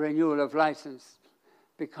a renewal of license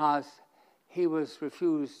because he was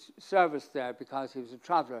refused service there because he was a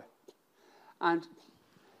traveller. And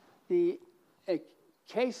the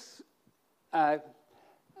case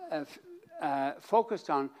focused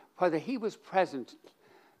on whether he was present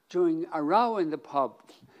during a row in the pub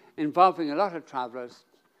involving a lot of travellers,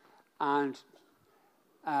 and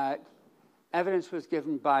evidence was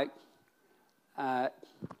given by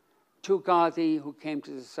two Gardaí who came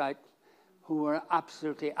to the site who were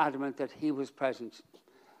absolutely adamant that he was present.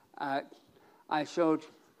 I showed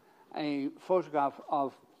a photograph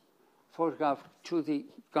to the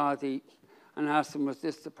Gardaí and asked them, was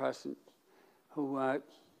this the person who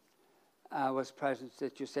was present,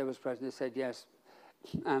 that you say was present? They said yes.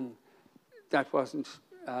 That wasn't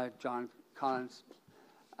John Collins.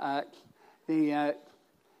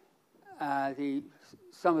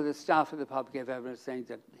 Some of the staff of the pub gave evidence saying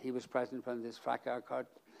that he was present when this fracas occurred,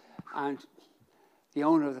 and the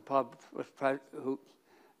owner of the pub was who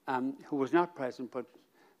was not present but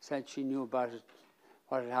said she knew about it,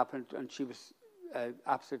 what had happened, and she was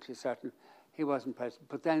absolutely certain he wasn't present.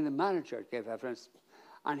 But then the manager gave evidence,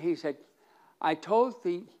 and he said, I told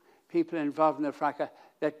the people involved in the fracas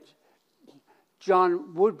that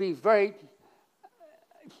John would be very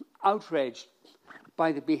outraged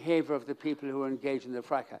by the behaviour of the people who were engaged in the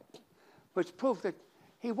fracas, which proved that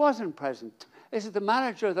he wasn't present. This is the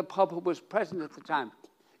manager of the pub who was present at the time.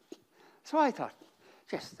 So I thought,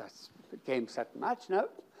 yes, that's the game, set, and match now.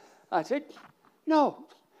 That's it. No,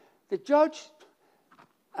 the judge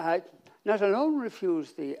not alone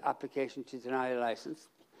refused the application to deny a licence,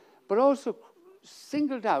 but also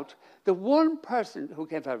singled out the one person who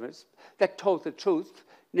gave evidence that told the truth,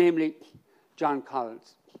 namely John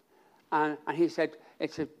Collins. And he said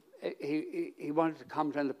he wanted to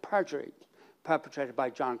comment on the perjury perpetrated by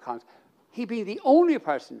John Collins, he being the only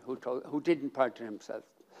person who didn't perjure himself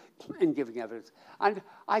in giving evidence. And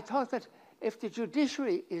I thought that if the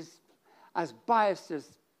judiciary is as biased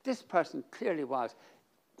as this person clearly was,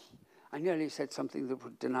 I nearly said something that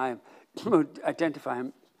would deny him, would identify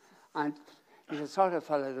him, and he's the sort of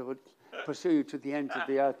fellow that would pursue you to the ends of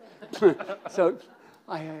the earth. So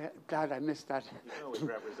I'm glad I missed that. You always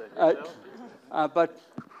represent yourself. But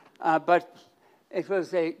it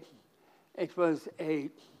was a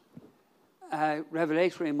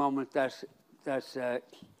revelatory moment that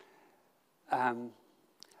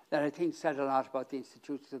that I think said a lot about the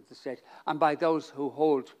institutions of the state and by those who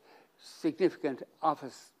hold significant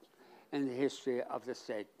office in the history of the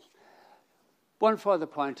state. One further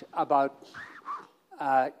point about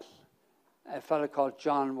a fellow called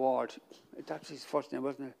John Ward. That's his first name,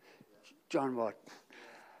 wasn't it? John Ward.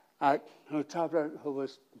 A traveller who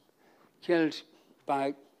was killed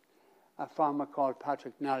by a farmer called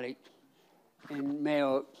Patrick Nally in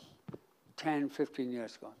Mayo 10, 15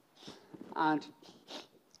 years ago. And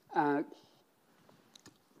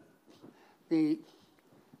the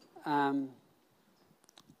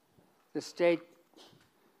state,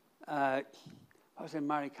 what was it,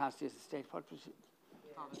 Mary Cassidy's state, what was it?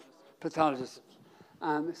 Pathologist.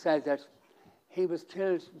 Said that he was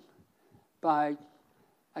killed by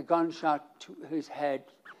a gunshot to his head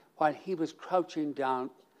while he was crouching down,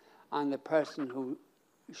 and the person who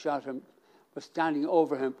shot him was standing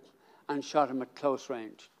over him and shot him at close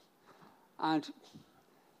range. And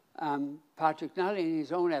Patrick Nally, in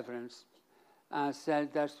his own evidence,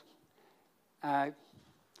 said that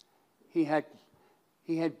he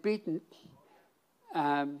had beaten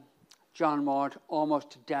John Ward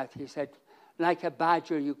almost to death. He said, like a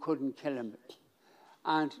badger, you couldn't kill him.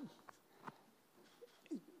 And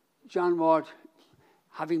John Ward,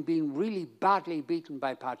 having been really badly beaten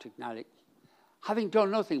by Patrick Nally, having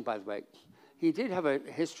done nothing, by the way, he did have a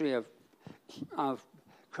history of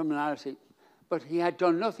criminality, but he had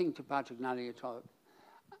done nothing to Patrick Nally at all.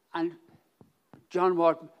 And John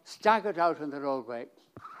Ward staggered out on the roadway,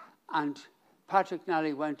 and Patrick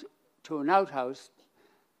Nally went to an outhouse,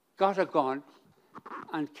 got a gun,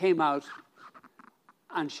 and came out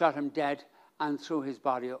and shot him dead and threw his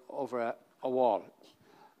body over a wall.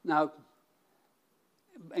 Now,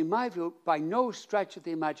 in my view, by no stretch of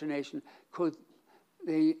the imagination could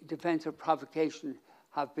the defence of provocation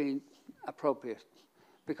have been appropriate,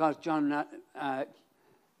 because John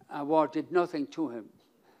Ward did nothing to him.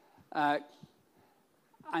 And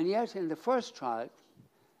yet, in the first trial,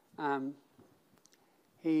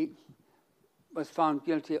 he was found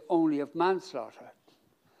guilty only of manslaughter.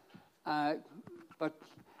 But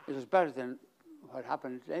it was better than what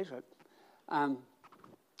happened later.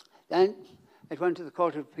 Then it went to the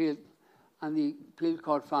Court of Appeal, and the appeal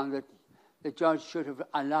court found that the judge should have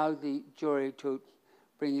allowed the jury to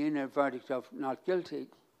bring in a verdict of not guilty.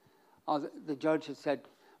 Or the judge had said,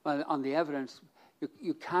 well, on the evidence,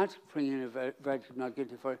 you can't bring in a verdict of not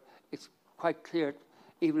guilty for it. It's quite clear,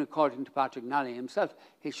 even according to Patrick Nally himself,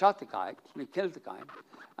 he shot the guy, he killed the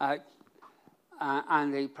guy,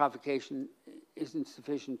 and the provocation isn't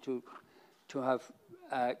sufficient to have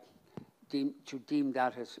deem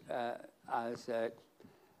that as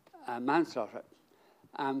manslaughter.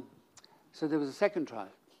 So there was a second trial,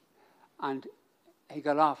 and he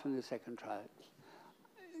got off in the second trial.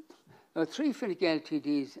 There were 3 Fine Gael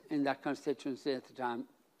TDs in that constituency at the time.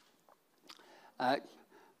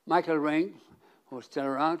 Michael Ring, who was still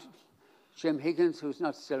around, Jim Higgins, who's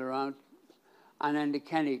not still around, and Andy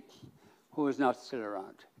Kenny, who was not still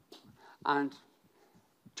around. And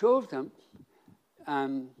 2 of them,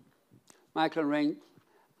 Michael Ring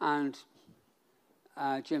and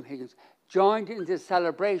Jim Higgins, joined in the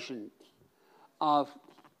celebration of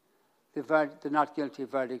the not guilty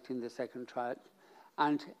verdict in the second trial.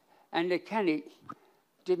 And Andy Kenny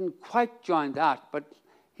didn't quite join that, but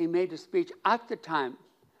he made a speech at the time,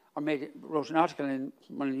 or wrote an article in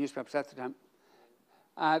one of the newspapers at the time,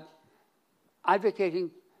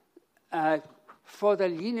 advocating for the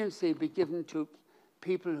leniency be given to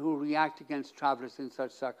people who react against travellers in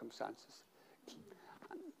such circumstances.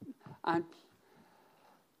 And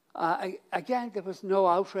again, there was no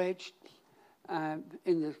outrage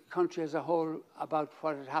in the country as a whole about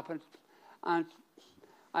what had happened. And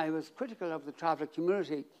I was critical of the traveller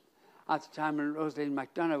community at the time, and Rosaline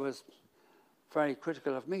McDonough was very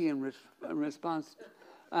critical of me in response,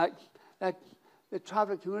 that the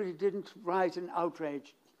traveller community didn't rise in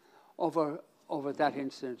outrage over that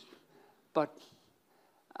incident. But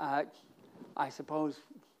I suppose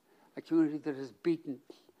a community that is beaten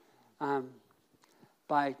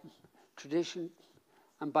by tradition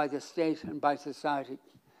and by the state and by society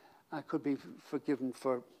could be forgiven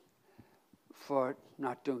for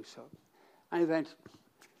not doing so. In any event,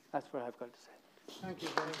 that's what I've got to say. Thank you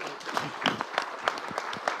very much.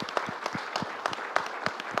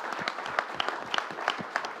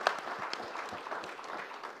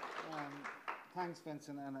 Thanks,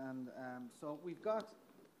 Vincent. And so we've got,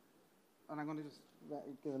 and I'm going to just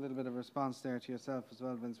give a little bit of a response there to yourself as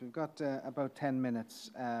well, Vince. We've got about 10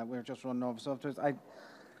 minutes. We're just running over. So if there's,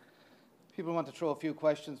 people want to throw a few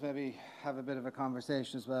questions, maybe have a bit of a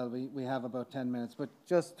conversation as well. We have about 10 minutes, but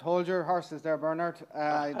just hold your horses there, Bernard.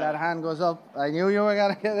 That hand goes up. I knew you were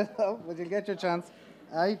going to get it up, but you'll get your chance.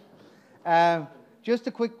 Aye. Just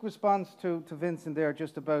a quick response to Vincent there,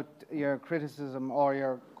 just about your criticism or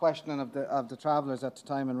your questioning of the travellers at the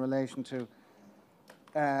time in relation to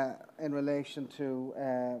the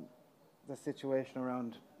situation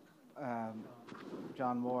around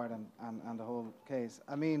John Ward and the whole case.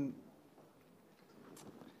 I mean,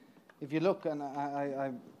 if you look, and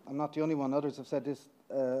I'm not the only one, others have said this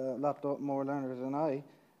a lot more learned than I,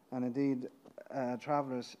 and indeed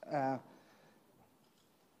travellers.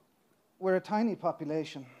 We're a tiny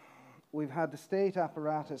population. We've had the state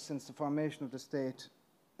apparatus since the formation of the state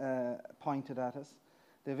pointed at us.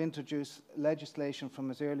 They've introduced legislation from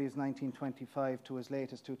as early as 1925 to as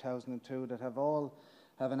late as 2002 that have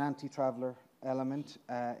an anti-traveller element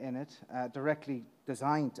in it, directly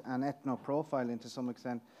designed an ethno-profiling to some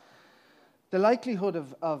extent. The likelihood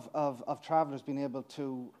of travellers being able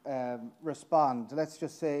to respond, let's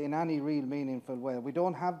just say, in any real meaningful way. We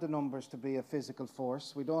don't have the numbers to be a physical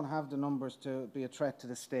force. We don't have the numbers to be a threat to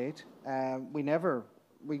the state.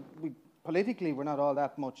 Politically, we're not all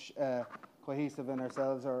that much cohesive in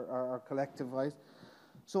ourselves or collective-wise.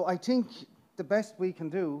 So I think the best we can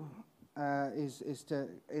do is to,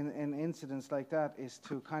 in incidents like that, is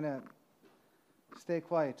to kind of stay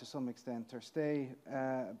quiet to some extent, or stay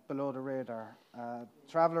below the radar.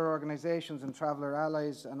 Traveller organisations and traveller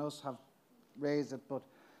allies and us have raised it, but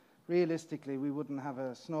realistically we wouldn't have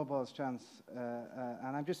a snowball's chance.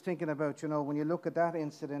 And I'm just thinking about, you know, when you look at that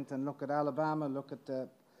incident and look at Alabama, look at the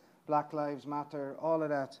Black Lives Matter, all of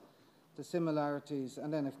that, the similarities,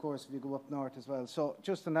 and then of course if you go up north as well. So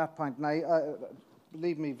just on that point, and I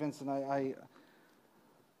believe me, Vincent,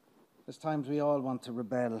 there's times we all want to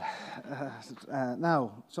rebel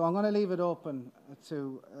now. So I'm going to leave it open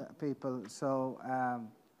to people. So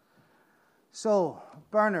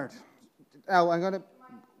Bernard, now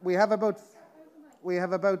we have about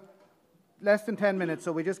less than 10 minutes,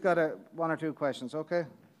 so we just got one or two questions, okay?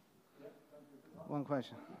 One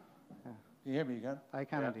question. Can you hear me again? I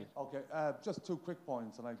can indeed. Okay, just two quick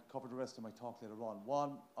points, and I'll cover the rest of my talk later on.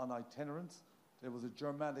 One, on itinerants, there was a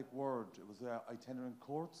Germanic word. It was itinerant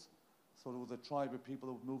courts. So there was a tribe of people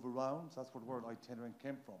that would move around. So that's where the word itinerant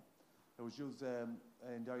came from. It was used in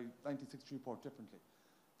the 1963 report differently.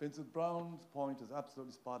 Vincent Brown's point is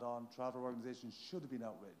absolutely spot on. Travel organisations should have been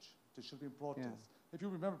outraged. There should have been protests. Yeah. If you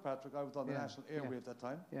remember, Patrick, I was on the national airway at that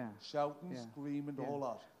time, shouting, screaming, the whole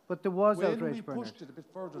lot. But there was outrage, When we pushed it a bit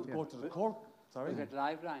further to go to the court, sorry? Was it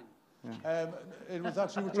live line? It was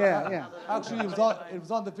actually, actually it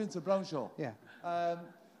was on the Vincent Brown show. Yeah.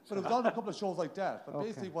 But it was on a couple of shows like that. But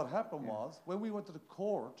basically what happened was, when we went to the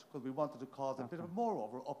court, because we wanted to cause a bit of a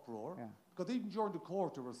more uproar, because even during the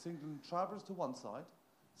court, they were singling travellers to one side,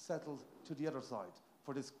 settled to the other side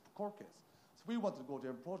for this court case. So we wanted to go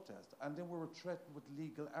there and protest, and then we were threatened with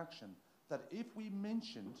legal action, that if we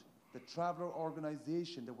mentioned the traveller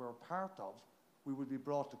organisation that we're a part of, we would be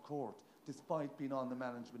brought to court, despite being on the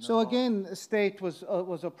management. So again, the state was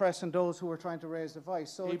oppressing those who were trying to raise the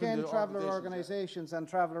voice. So even again, traveller organisations and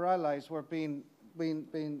traveller allies were being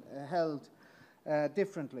held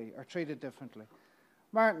differently or treated differently.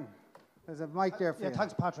 Martin, there's a mic there for you.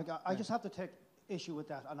 Thanks, Patrick. I just have to take issue with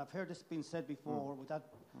that, and I've heard this being said before with that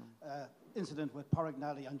incident with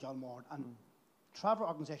Porrignelli and John Ward, and traveller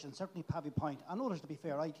organisations, certainly Pavy Point, and others, to be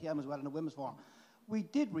fair, ITM as well, in the Women's Forum. We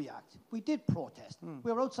did react. We did protest.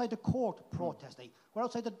 We were outside the court protesting. We're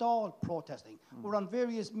outside the Dáil protesting. We're on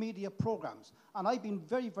various media programmes. And I've been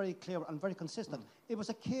very, very clear and very consistent. It was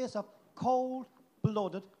a case of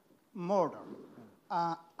cold-blooded murder.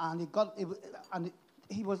 And he got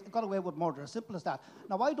away with murder, as simple as that.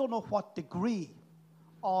 Now, I don't know what degree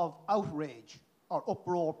of outrage or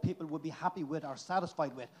uproar people would be happy with or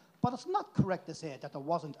satisfied with. But it's not correct to say that there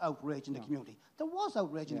wasn't outrage in the community. There was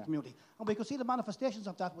outrage in the community. And we could see the manifestations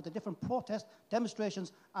of that with the different protests,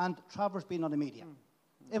 demonstrations, and travellers being on the media.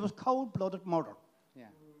 It was cold-blooded murder.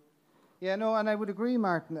 Yeah, no, and I would agree,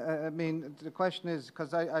 Martin. I mean, the question is,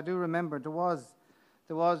 because I do remember there was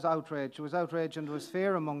outrage. There was outrage and there was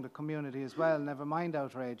fear among the community as well, never mind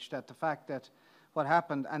outrage, that the fact that what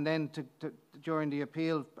happened, and then during the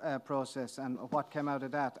appeal process and what came out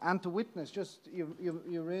of that, and to witness, just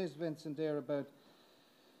you raised, Vincent, there about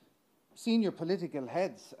senior political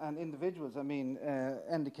heads and individuals. I mean,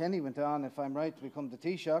 Enda Kenny went on, if I'm right, to become the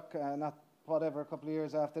Taoiseach, not whatever, a couple of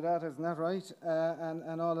years after that, isn't that right?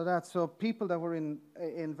 And all of that. So people that were in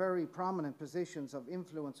very prominent positions of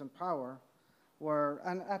influence and power were,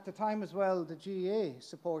 and at the time as well, the GEA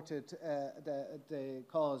supported the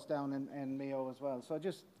cause down in Mayo as well. So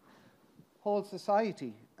just whole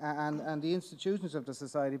society and the institutions of the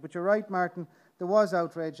society. But you're right, Martin, there was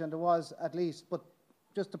outrage, and there was at least, but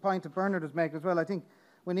just the point that Bernard was making as well, I think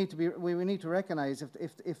we need to recognise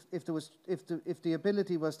if the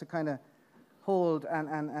ability was to kind of hold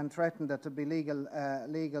and threaten that there be legal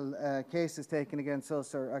cases taken against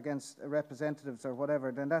us or against representatives or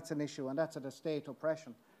whatever, then that's an issue, and that's at a state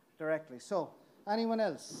oppression directly. So, anyone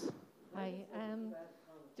else? Hi.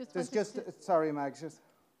 Sorry, Mags.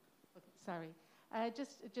 Sorry.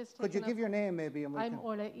 Just could you give your name, maybe? And I'm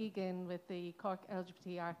Orla Egan with the Cork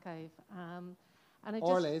LGBT Archive.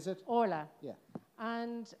 Orla, is it? Orla. Yeah.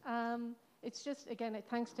 And it's just, again,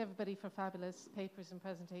 thanks to everybody for fabulous papers and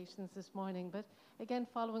presentations this morning. But again,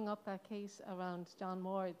 following up that case around John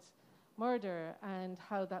Ward's murder and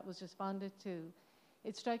how that was responded to,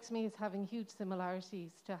 it strikes me as having huge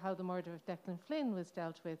similarities to how the murder of Declan Flynn was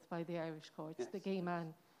dealt with by the Irish courts, yes. The gay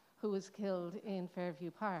man who was killed in Fairview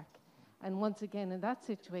Park. And once again, in that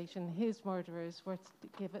situation, his murderers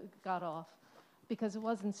got off because it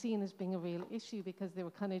wasn't seen as being a real issue, because they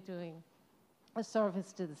were kind of doing a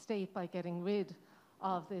service to the state by getting rid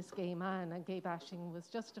of this gay man, and gay bashing was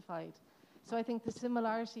justified. So I think the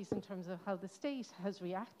similarities in terms of how the state has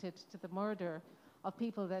reacted to the murder of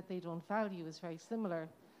people that they don't value is very similar.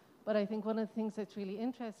 But I think one of the things that's really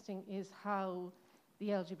interesting is how the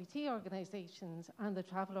LGBT organisations and the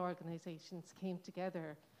travel organisations came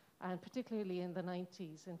together, and particularly in the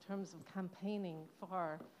 90s, in terms of campaigning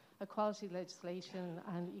for equality legislation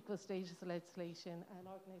and equal status legislation, and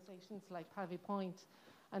organisations like Pavy Point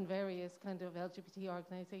and various kind of LGBT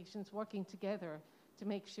organisations working together to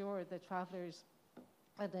make sure that travellers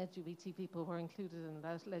and LGBT people were included in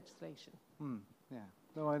that legislation. Yeah,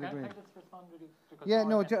 no, I'd agree. Can I just respond really? Yeah,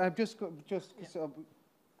 no, so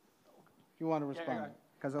you want to respond?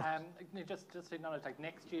 Just to acknowledge, like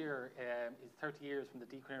next year is 30 years from the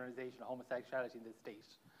decriminalisation of homosexuality in this state.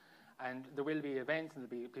 And there will be events, and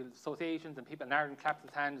there'll be people, associations, and people. And Ireland claps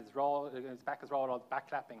his hand, his back is raw, all back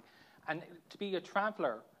clapping. And to be a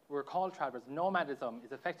traveller, we're called travellers. Nomadism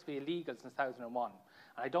is effectively illegal since 2001.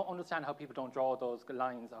 And I don't understand how people don't draw those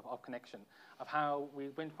lines of connection, of how we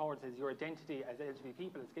went forward as your identity as LGBT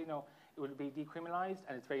people. It's, you know, it will be decriminalised,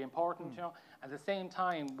 and it's very important. You know, at the same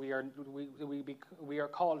time, we are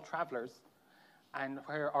called travellers, and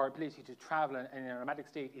where our ability to travel in a nomadic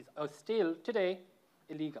state is still today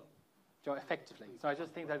illegal. Effectively. So I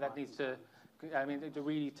just think that needs to, I mean,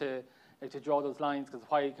 to draw those lines, because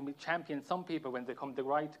while you can champion some people when they come the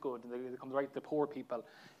right good, and they come the right to the poor people,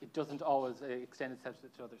 it doesn't always extend itself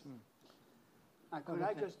to others.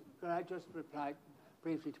 Could I just reply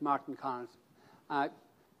briefly to Martin Connors?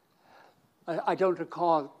 I don't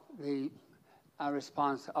recall the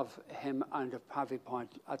response of him and of Pavy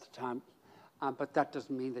Point at the time, but that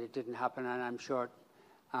doesn't mean that it didn't happen, and I'm sure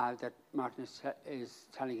that Martin is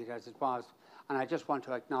telling it as it was. And I just want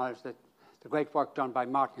to acknowledge that the great work done by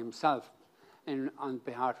Martin himself on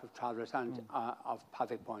behalf of travellers and of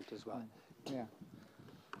Pavy Point as well. Yeah.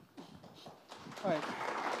 All right.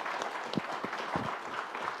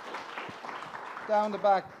 Down the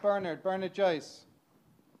back, Bernard Joyce.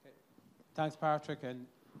 Okay. Thanks, Patrick, and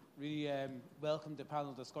really welcome the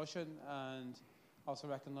panel discussion, and also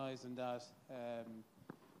recognising that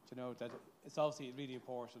that it's obviously really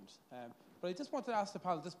important. But I just wanted to ask the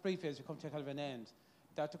panel, just briefly as we come to kind of an end,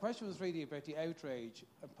 that the question was really about the outrage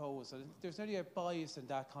imposed. And there's really a bias in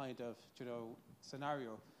that kind of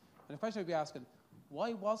scenario. And the question I'd be asking,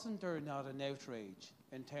 why wasn't there not an outrage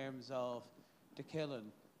in terms of the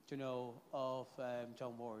killing of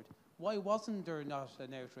John Ward? Why wasn't there not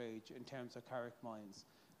an outrage in terms of Carrick Mines?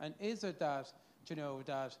 And is it that,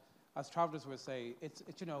 that, as travellers would say,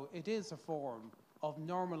 it is a form of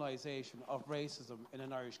normalisation of racism in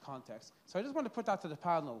an Irish context? So I just want to put that to the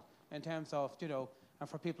panel in terms of, and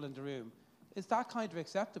for people in the room, is that kind of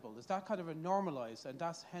acceptable? Is that kind of a normalised? And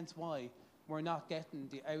that's hence why we're not getting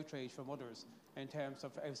the outrage from others in terms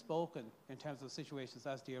of outspoken, in terms of situations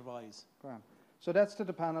as they arise. Grant. So that's to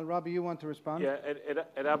the panel. Robbie, you want to respond? Yeah,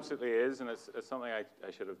 it absolutely is, and it's something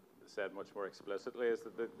I should have said much more explicitly, is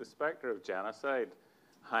that the spectre of genocide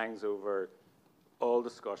hangs over all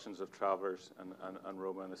discussions of travellers and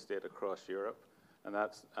Roma in the state across Europe,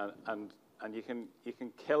 and you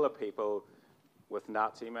can kill a people with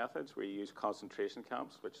Nazi methods, where you use concentration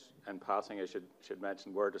camps, which, in passing, I should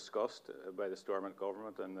mention, were discussed by the Stormont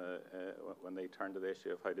government and when they turned to the issue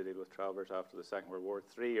of how to deal with travellers after the Second World War.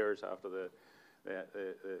 3 years after the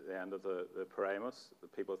end of the Primus, the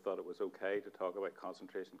people thought it was okay to talk about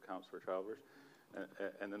concentration camps for travellers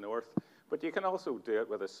in the north. But you can also do it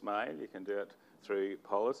with a smile. You can do it through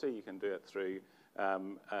policy. You can do it through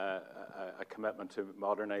a commitment to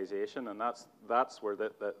modernization, and that's where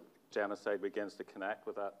the genocide begins to connect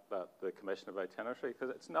with the Commission of Itinerary, because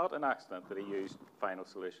it's not an accident that he used final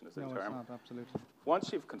solution as a term. No, it's not, absolutely.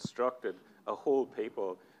 Once you've constructed a whole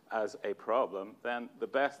people as a problem, then the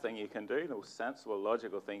best thing you can do, the most sensible,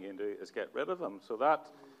 logical thing you can do, is get rid of them. So that,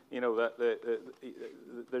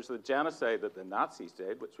 there's the genocide that the Nazis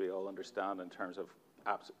did, which we all understand in terms of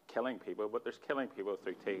killing people, but there's killing people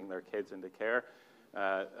through taking their kids into care,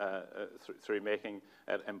 through making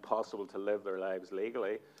it impossible to live their lives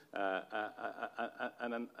legally.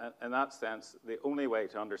 And in that sense, the only way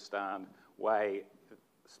to understand why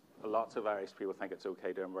lots of Irish people think it's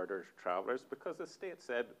okay to murder travellers, because the state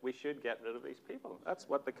said we should get rid of these people. That's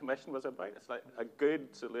what the Commission was about. It's like a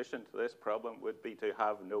good solution to this problem would be to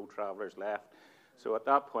have no travellers left. So at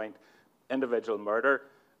that point, individual murder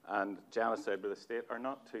and genocide by the state are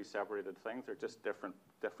not two separated things. They're just different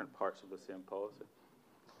parts of the same policy.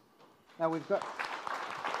 Now we've got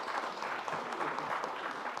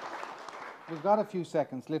a few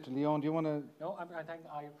seconds, literally. Owen, do you want to? No, I think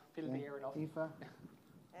I feel the air enough. Aoife?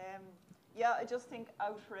 Yeah, I just think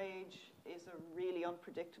outrage is a really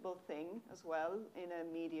unpredictable thing as well in a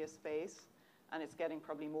media space, and it's getting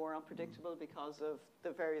probably more unpredictable because of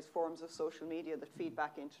the various forms of social media that feed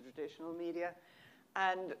back into traditional media.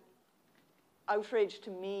 And outrage,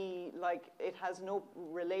 to me, like, it has no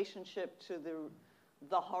relationship to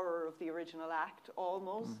the horror of the original act,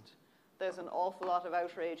 almost. There's an awful lot of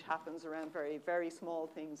outrage happens around very, very small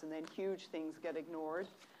things, and then huge things get ignored.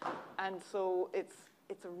 And so it's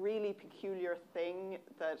a really peculiar thing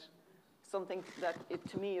that something that,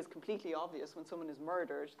 to me, is completely obvious when someone is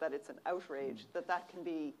murdered, that it's an outrage, that can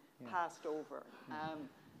be passed over.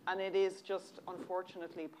 And it is just,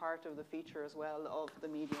 unfortunately, part of the feature as well of the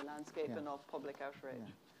media landscape and of public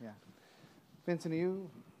outrage. Yeah. Vincent, are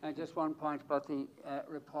you? Just one point about the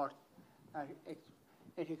report.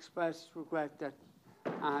 It expressed regret that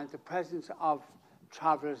the presence of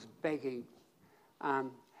travellers begging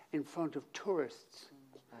in front of tourists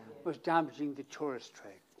was damaging the tourist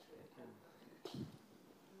trade.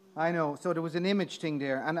 I know. So there was an image thing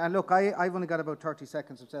there, and look, I've only got about 30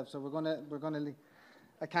 seconds myself, so we're gonna.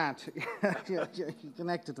 I can't. You're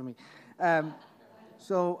connected to me.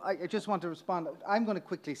 So I just want to respond. I'm going to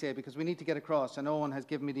quickly say, because we need to get across, and Owen has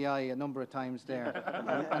given me the eye a number of times there,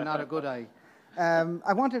 and not a good eye.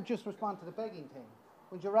 I want to just respond to the begging thing.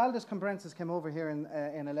 When Giraldus Cambrensis came over here in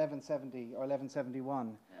 1170 or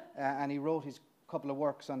 1171, and he wrote his couple of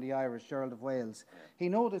works on the Irish, Gerald of Wales, he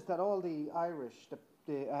noticed that all the Irish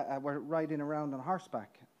were riding around on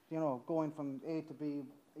horseback, going from A to B,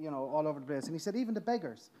 all over the place. And he said even the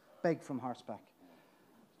beggars beg from horseback.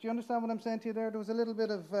 Do you understand what I'm saying to you there? There was a little bit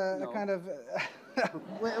of a kind of...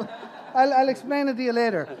 I'll explain it to you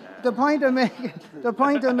later. The point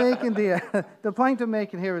I'm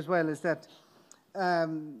making here as well is that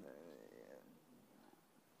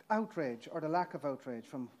outrage, or the lack of outrage,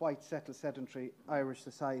 from white, settled, sedentary Irish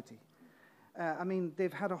society. I mean,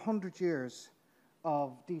 they've had 100 years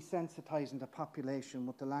of desensitizing the population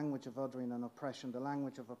with the language of othering and oppression, the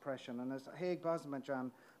language of oppression. And as Haig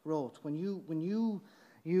Bosmajan wrote, when you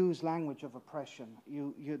use language of oppression,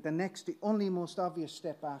 the only most obvious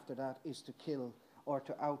step after that is to kill or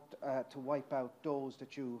to wipe out those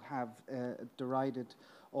that you have derided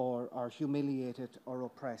or humiliated or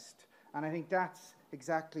oppressed. And I think that's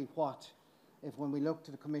exactly what, when we look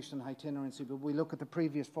to the Commission on Itinerancy, but we look at the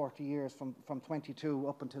previous 40 years from 22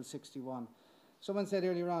 up until 61. Someone said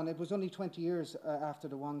earlier on, it was only 20 years after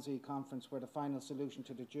the Wannsee Conference where the final solution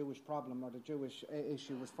to the Jewish problem or the Jewish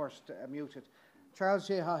issue was first mooted. Charles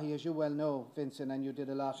J. Haughey, as you well know, Vincent, and you did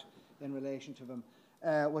a lot in relation to him,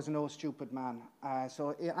 was no stupid man.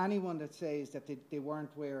 So anyone that says that they weren't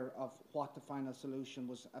aware of what the final solution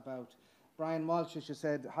was about. Brian Walsh, as you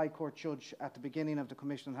said, High Court judge at the beginning of the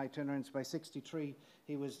Commission on Itinerance. By 63,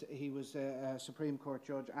 he was a Supreme Court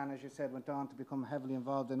judge, and as you said, went on to become heavily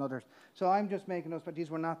involved in others. So I'm just making those, but these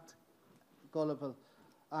were not gullible,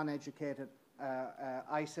 uneducated,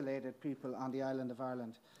 isolated people on the island of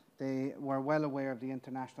Ireland. They were well aware of the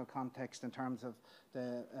international context in terms of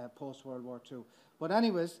the post-World War II. But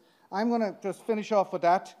anyways, I'm going to just finish off with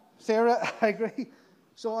that. Sarah, I agree.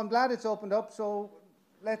 So I'm glad it's opened up. So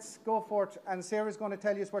let's go for it. And Sarah's going to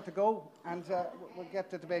tell you where to go, and we'll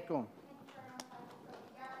get the debate going.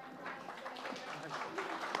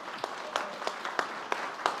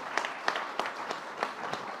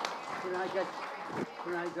 Can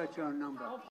I get your number?